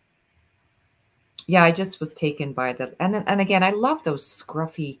I just was taken by that. And again, I love those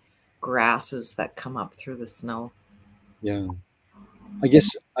scruffy grasses that come up through the snow. Yeah, I guess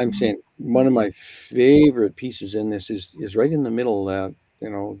I'm saying one of my favorite pieces in this is right in the middle, that you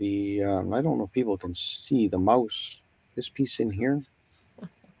know, the I don't know if people can see the mouse. This piece in here,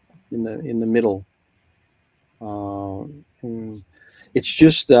 in the middle. It's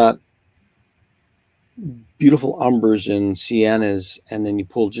just that beautiful umbers and siennas, and then you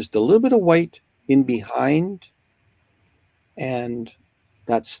pull just a little bit of white in behind, and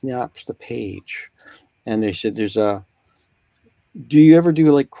that snaps the page. And they said there's a. Do you ever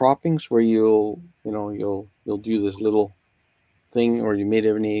do like croppings where you'll do this little thing, or you made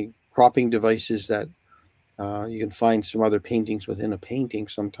any cropping devices that you can find some other paintings within a painting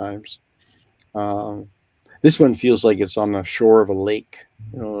sometimes. This one feels like it's on the shore of a lake,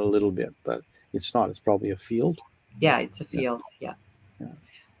 you know, a little bit, but it's not. It's probably a field. Yeah, it's a field. Yeah.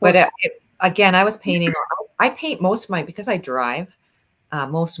 But again, I was painting. I paint most of my, because I drive,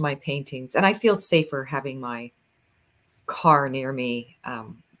 most of my paintings, and I feel safer having my car near me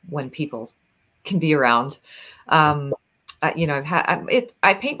when people can be around. You know,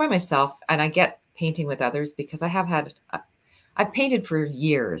 I paint by myself, and I get painting with others because I've painted for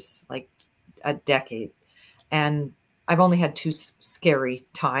years, like a decade, and I've only had 2 scary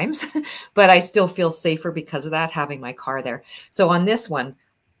times, but I still feel safer because of that, having my car there. So on this one,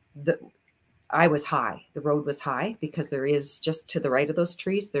 I was high. The road was high because there is, just to the right of those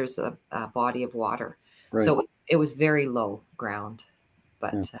trees, there's a body of water. Right. So it was very low ground,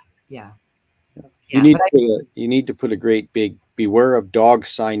 but yeah. You need to put a great big "Beware of Dog"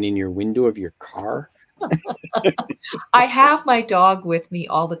 sign in your window of your car. I have my dog with me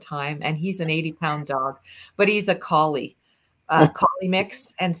all the time, and he's an 80-pound dog, but he's a collie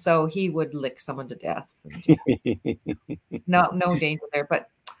mix, and so he would lick someone to death. No danger there, but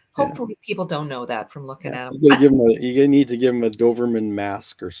hopefully people don't know that from looking at him. You need to give him a Doberman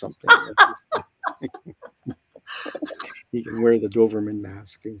mask or something. He can wear the Doberman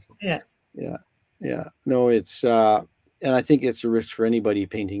mask. Yeah. No, it's and I think it's a risk for anybody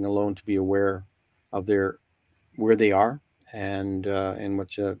painting alone to be aware of where they are, and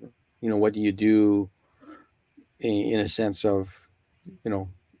what what do you do in a sense of,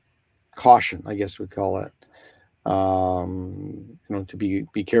 caution, I guess we'd call it. To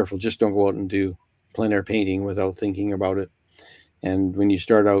be careful. Just don't go out and do plein air painting without thinking about it. And when you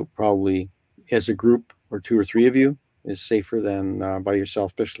start out, probably as a group or 2 or 3 of you is safer than by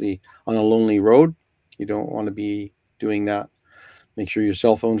yourself, especially on a lonely road. You don't want to be doing that. Make sure your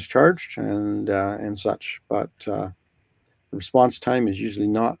cell phone's charged and such. But response time is usually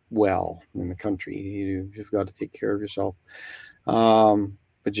not well in the country. You've got to take care of yourself.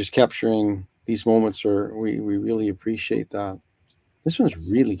 But just capturing these moments, we really appreciate that. This one's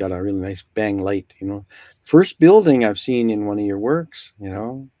really got a really nice bang light. First building I've seen in one of your works.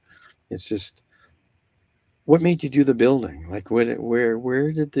 It's just, what made you do the building? Like,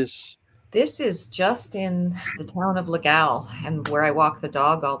 where did this? This is just in the town of Legal, and where I walk the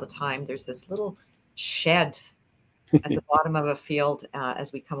dog all the time. There's this little shed at the bottom of a field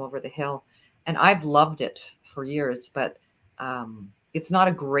as we come over the hill, and I've loved it for years. But it's not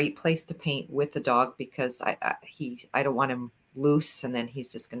a great place to paint with the dog because I don't want him loose, and then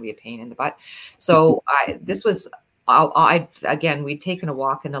he's just going to be a pain in the butt. So again, we'd taken a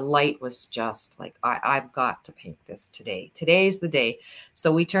walk, and the light was just like, I've got to paint this today. Today's the day.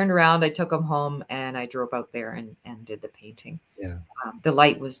 So we turned around, I took him home, and I drove out there and did the painting. Yeah. The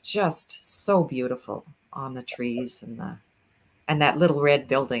light was just so beautiful on the trees and that little red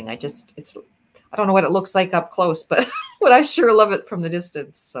building. I don't know what it looks like up close, but I sure love it from the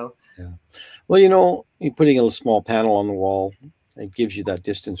distance. So yeah. Well, you're putting a small panel on the wall. It gives you that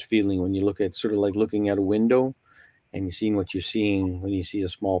distance feeling when you look at, sort of like looking at a window. And you're seeing what you're seeing when you see a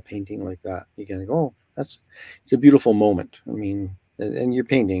small painting like that. You're going to go, it's a beautiful moment. I mean, and you're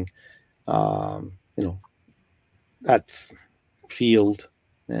painting, that field,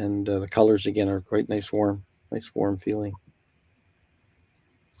 and the colors again are quite nice warm feeling.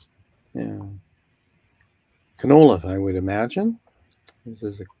 Yeah. Canola, I would imagine. This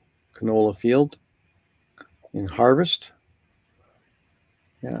is a canola field in harvest.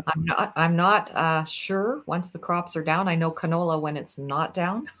 Yeah. I'm not sure once the crops are down. I know canola when it's not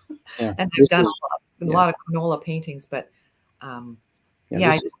down. Yeah. And I've done a lot of canola paintings, but I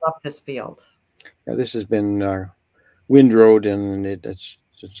just love this field. Yeah, this has been windrowed, and it's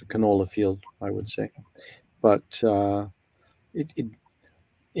a canola field, I would say. But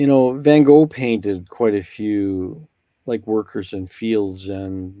Van Gogh painted quite a few like workers in fields,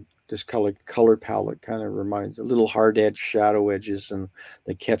 and this color palette kind of reminds a little hard edge, shadow edges, and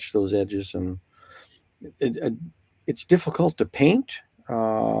they catch those edges, and it's difficult to paint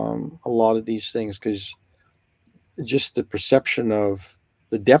a lot of these things because just the perception of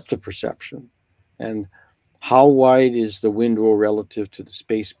the depth of perception, and how wide is the windrow relative to the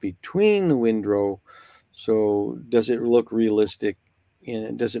space between the windrow? So does it look realistic?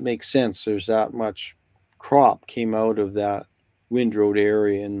 And does it make sense? There's that much crop came out of that windrowed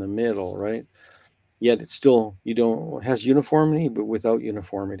area in the middle, right? Yet it's still, it has uniformity, but without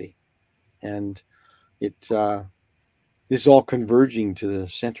uniformity. And it this is all converging to the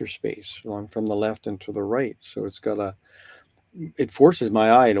center space from the left and to the right. So it's got it forces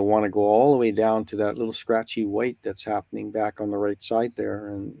my eye to want to go all the way down to that little scratchy white that's happening back on the right side there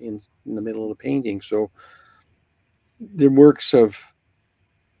and in the middle of the painting. So the works of,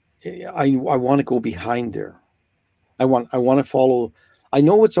 I want to go behind there. I want to follow. I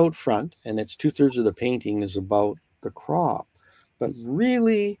know what's out front, and it's 2/3 of the painting is about the crop, but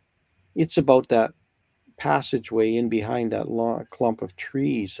really it's about that passageway in behind that long clump of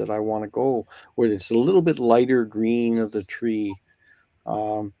trees that I want to go, where it's a little bit lighter green of the tree.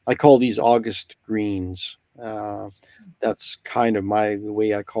 I call these August greens. That's kind of the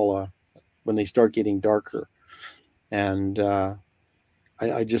way I call when they start getting darker. And I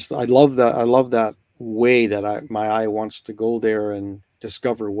love that. I love that way that my eye wants to go there and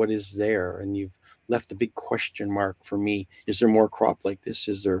discover what is there. And you've left a big question mark for me. Is there more crop like this?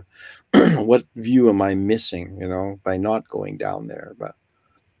 Is there what view am I missing, by not going down there?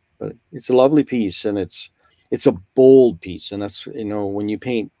 But it's a lovely piece, and it's a bold piece. And that's, when you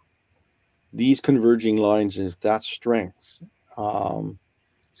paint these converging lines and that strength,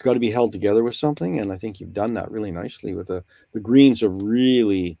 it's got to be held together with something. And I think you've done that really nicely with the greens have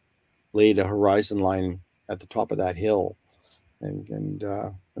really laid a horizon line at the top of that hill and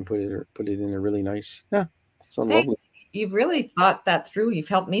put it in a really nice, so lovely. You've really thought that through. You've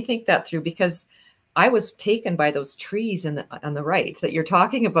helped me think that through, because I was taken by those trees on the right that you're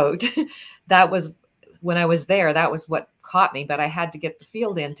talking about. That was when I was there. That was what caught me, but I had to get the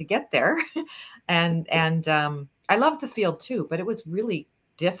field in to get there. and I loved the field too, but it was really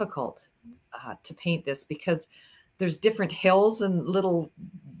difficult to paint this because there's different hills and little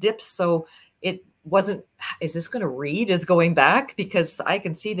dips. So it wasn't, is this going to read as going back? Because I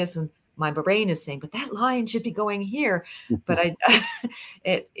can see this and my brain is saying, but that line should be going here. But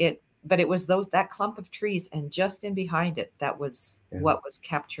but it was that clump of trees, and just in behind it, that was what was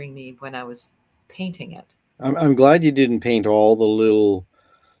capturing me when I was painting it. I'm glad you didn't paint all the little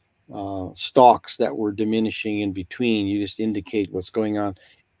stalks that were diminishing in between. You just indicate what's going on.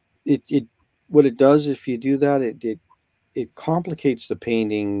 What it does, if you do that, it complicates the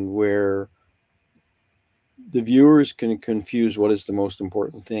painting, where the viewers can confuse what is the most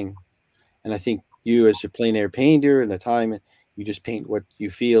important thing. And I think you, as a plein air painter, and the time, you just paint what you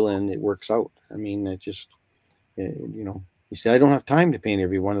feel, and it works out. I mean, it just, you say, I don't have time to paint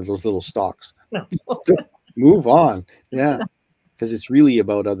every one of those little stalks. No. Move on. Yeah. Because it's really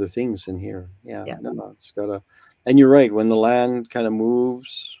about other things in here. Yeah. No, it's got and you're right. When the land kind of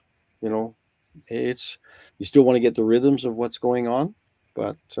moves, you still want to get the rhythms of what's going on,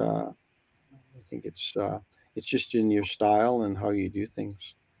 but I think it's just in your style and how you do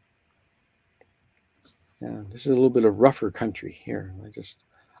things. Yeah, this is a little bit of rougher country here.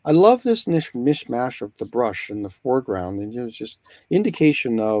 I love this mishmash of the brush in the foreground, and it's just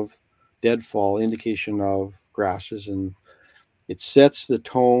indication of deadfall, indication of grasses, and it sets the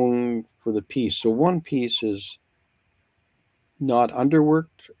tone for the piece. So one piece is not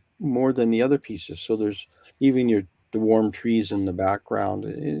underworked more than the other pieces. So there's even the warm trees in the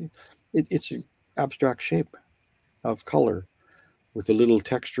background. It's an abstract shape of color with a little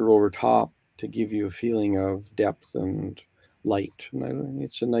texture over top to give you a feeling of depth and light. And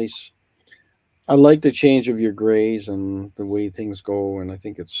it's a nice, I like the change of your grays and the way things go. And I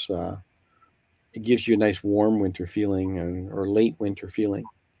think it gives you a nice warm winter feeling or late winter feeling.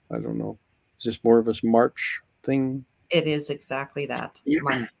 I don't know. Is this more of a March thing? It is exactly that.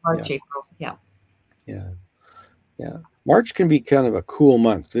 March, April. Yeah. Yeah. Yeah. March can be kind of a cool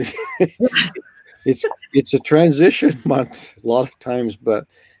month. It's a transition month a lot of times, but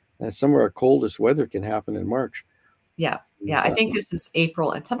some of our coldest weather can happen in March. Yeah. Yeah. I think this is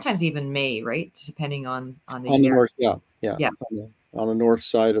April and sometimes even May, right? Depending on the year. The north. Yeah. On the north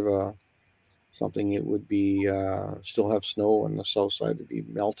side of something, it would be still have snow, and the south side would be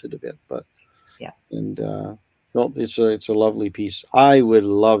melted a bit, but yeah. And well, it's a lovely piece. I would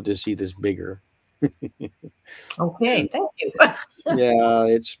love to see this bigger. Okay, thank you. Yeah,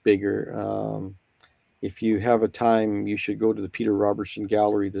 it's bigger. If you have a time, you should go to the Peter Robertson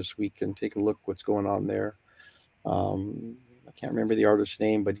Gallery this week and take a look what's going on there. I can't remember the artist's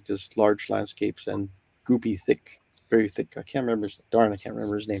name, but he does large landscapes and goopy, thick, very thick. I can't remember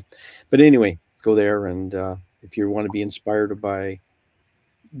his name. But anyway, go there, and if you want to be inspired by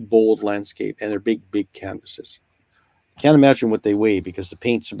bold landscape, and they're big canvases. Can't imagine what they weigh because the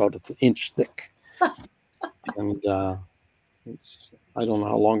paint's about an inch thick, and I don't know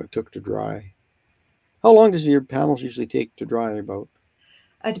how long it took to dry. How long does your panels usually take to dry? About?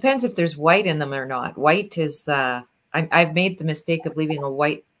 It depends if there's white in them or not. White is I've made the mistake of leaving a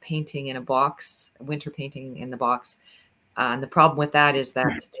white painting in a box, a winter painting in the box, and the problem with that is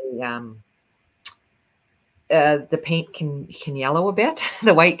that the paint can yellow a bit.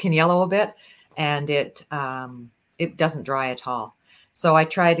 The white can yellow a bit, and it doesn't dry at all. So I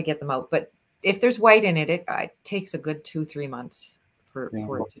try to get them out. But if there's white in it, it takes a good 2-3 months for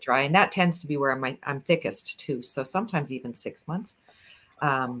it to dry, and that tends to be where I'm thickest too. So sometimes even 6 months.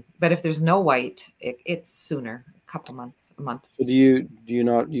 But if there's no white, it's sooner, a couple months, a month. So do you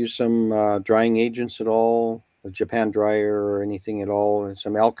not use some drying agents at all, a Japan dryer or anything at all, and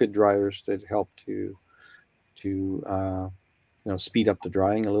some alkyd dryers that help to speed up the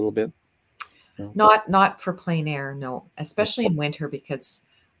drying a little bit? No? Not for plein air, no, especially in winter, because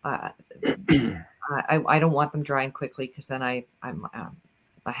I don't want them drying quickly, because then I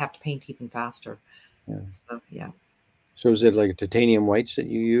have to paint even faster. Yeah. So yeah. So is it like titanium whites that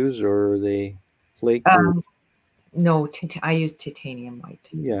you use, or are they flake? No, I use titanium white.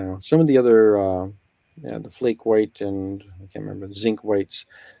 Yeah, some of the other, the flake white, and I can't remember, the zinc whites,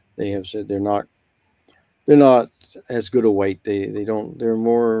 they have said they're not as good a white. They're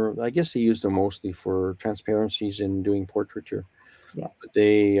more, I guess they use them mostly for transparencies in doing portraiture. Yeah. But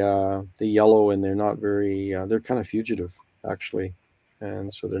they yellow, and they're not very, they're kind of fugitive actually.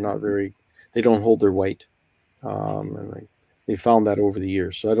 And so they don't hold their white. And they found that over the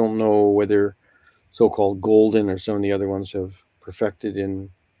years. So I don't know whether so-called golden or some of the other ones have perfected in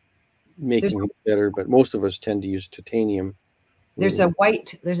making it better, but most of us tend to use titanium. There's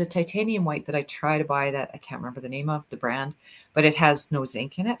a titanium white that I try to buy that I can't remember the name of the brand, but it has no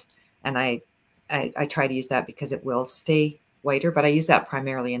zinc in it. And I try to use that because it will stay whiter, but I use that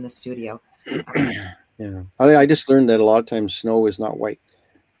primarily in the studio. Yeah. I just learned that a lot of times snow is not white.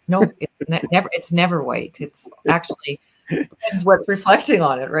 No, it's never white. It's actually depends what's reflecting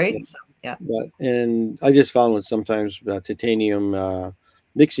on it, right? Yeah. So, yeah. And I just found with sometimes titanium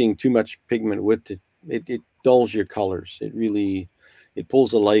mixing too much pigment with it dulls your colors. It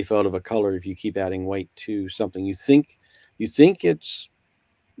pulls the life out of a color if you keep adding white to something. You think it's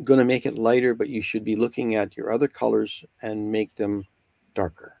going to make it lighter, but you should be looking at your other colors and make them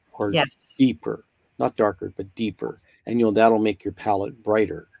darker or deeper, not darker, but deeper. And that'll make your palette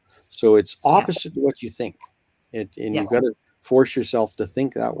brighter. So it's opposite to what you think. And you've got to force yourself to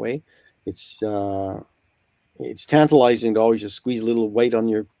think that way. It's tantalizing to always just squeeze a little white on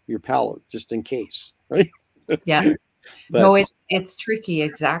your palette just in case, right? Yeah. But, no, it's tricky.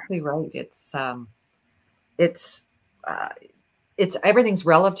 Exactly right. It's everything's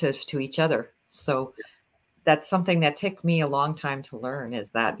relative to each other. So that's something that took me a long time to learn, is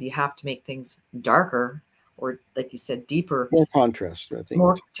that you have to make things darker, or like you said, deeper, more contrast, I think.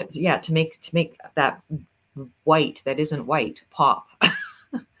 More to make that white that isn't white pop.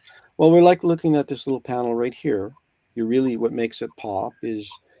 Well, we're like looking at this little panel right here. What makes it pop is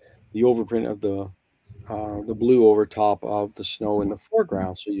the overprint of the blue over top of the snow in the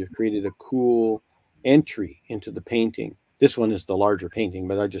foreground. So you've created a cool entry into the painting. This one is the larger painting,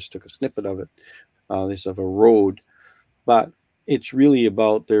 but I just took a snippet of it. This of a road, but it's really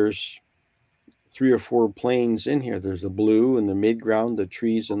about, there's 3 or 4 planes in here. There's the blue and the midground, the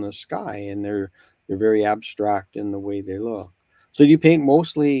trees and the sky, and they're very abstract in the way they look. So do you paint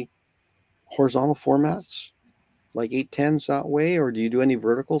mostly horizontal formats, like 810s that way, or do you do any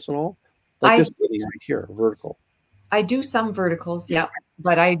verticals at all? Like this painting right here, vertical. I do some verticals, yeah,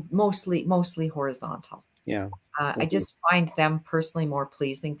 but I mostly horizontal. Yeah. I just find them personally more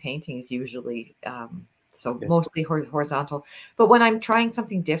pleasing paintings usually. Mostly horizontal. But when I'm trying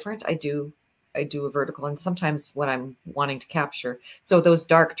something different, I do a vertical. And sometimes when I'm wanting to capture, so those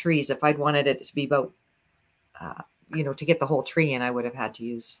dark trees, if I'd wanted it to be about, to get the whole tree in, I would have had to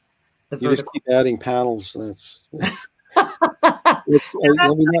use the vertical. You just keep adding panels. Have you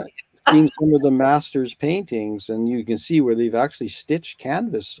not seen some of the masters' paintings, and you can see where they've actually stitched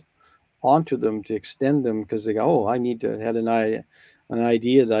canvas onto them to extend them, because they go, I need to have an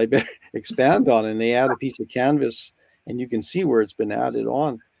idea that I better expand on, and they add a piece of canvas, and you can see where it's been added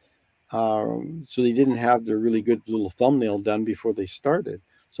on. So they didn't have their really good little thumbnail done before they started.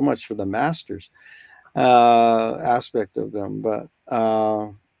 So much for the masters aspect of them. But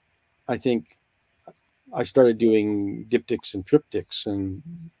I think I started doing diptychs and triptychs, and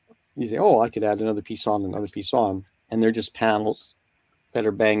you say, I could add another piece on, and they're just panels that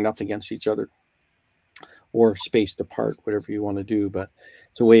are banged up against each other. or spaced apart, whatever you want to do. But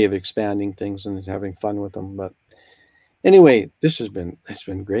it's a way of expanding things and having fun with them. But anyway, it's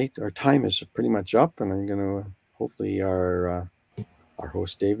been great. Our time is pretty much up, and I'm going to hopefully our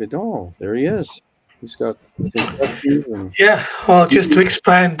host David. Oh, there he is. He's got some questions. And yeah, well, just to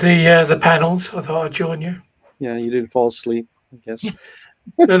expand the panels, I thought I'd join you. Yeah, you didn't fall asleep, I guess.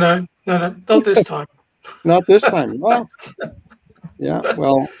 No, not this time. Not this time. Well, yeah,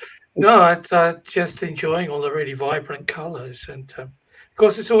 well. No, it's just enjoying all the really vibrant colours. And of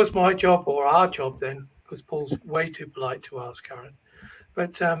course, it's always my job or our job then, because Paul's way too polite to ask, Karen.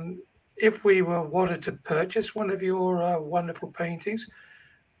 But if we wanted to purchase one of your wonderful paintings,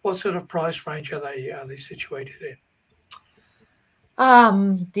 what sort of price range are they situated in?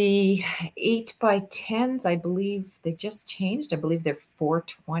 The 8x10s, I believe they just changed. I believe they're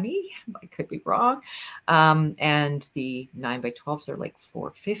 $420. I could be wrong. And the 9x12s are like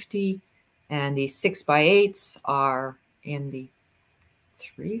 $450, and the 6x8s are in the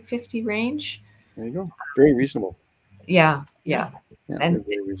 $350 range. There you go. Very reasonable. Yeah. And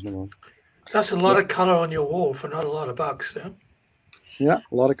very reasonable. That's a lot of color on your wall for not a lot of bucks. Yeah. Yeah,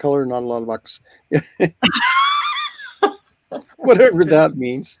 a lot of color, not a lot of bucks. Whatever that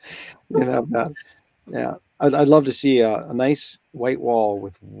means, you can have that. Yeah, I'd love to see a nice white wall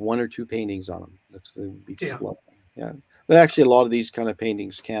with 1 or 2 paintings on them. That would be just lovely. Yeah, but actually, a lot of these kind of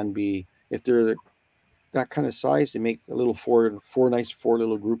paintings can be, if they're that kind of size, they make a little four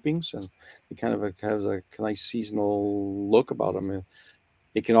little groupings, and it kind of has a nice seasonal look about them.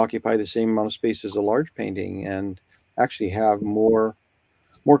 It can occupy the same amount of space as a large painting and actually have more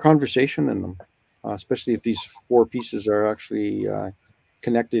conversation in them. Especially if these 4 pieces are actually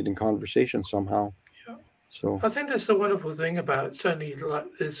connected in conversation somehow. Yeah. So I think that's the wonderful thing about certainly like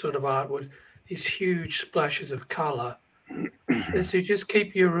this sort of art with these huge splashes of color is to just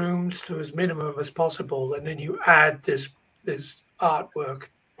keep your rooms to as minimum as possible, and then you add this artwork,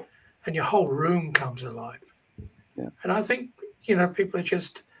 and your whole room comes alive. Yeah. And I think people are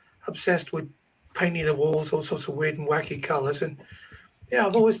just obsessed with painting the walls all sorts of weird and wacky colors, and yeah,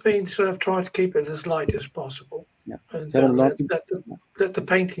 I've always been sort of trying to keep it as light as possible. Yeah. And let the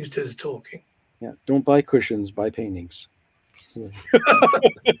paintings do the talking. Yeah. Don't buy cushions, buy paintings. and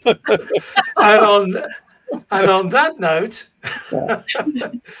on that note,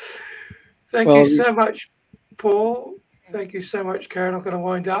 thank you so much, Paul. Thank you so much, Karen. I'm going to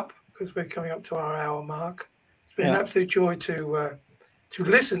wind up because we're coming up to our hour mark. It's been an absolute joy to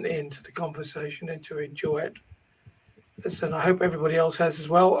listen in to the conversation and to enjoy it. And I hope everybody else has as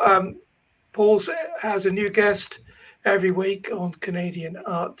well. Paul has a new guest every week on Canadian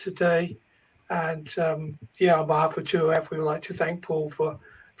Art Today. And on behalf of 2OF, we would like to thank Paul for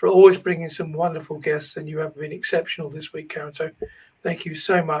always bringing some wonderful guests. And you have been exceptional this week, Karen. So thank you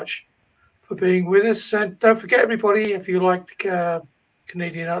so much for being with us. And don't forget, everybody, if you like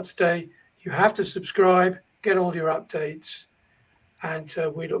Canadian Art Today, you have to subscribe, get all your updates. And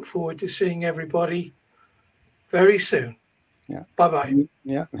we look forward to seeing everybody very soon. Yeah. Bye-bye.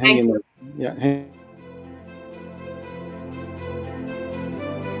 Yeah. Hang in there. Yeah.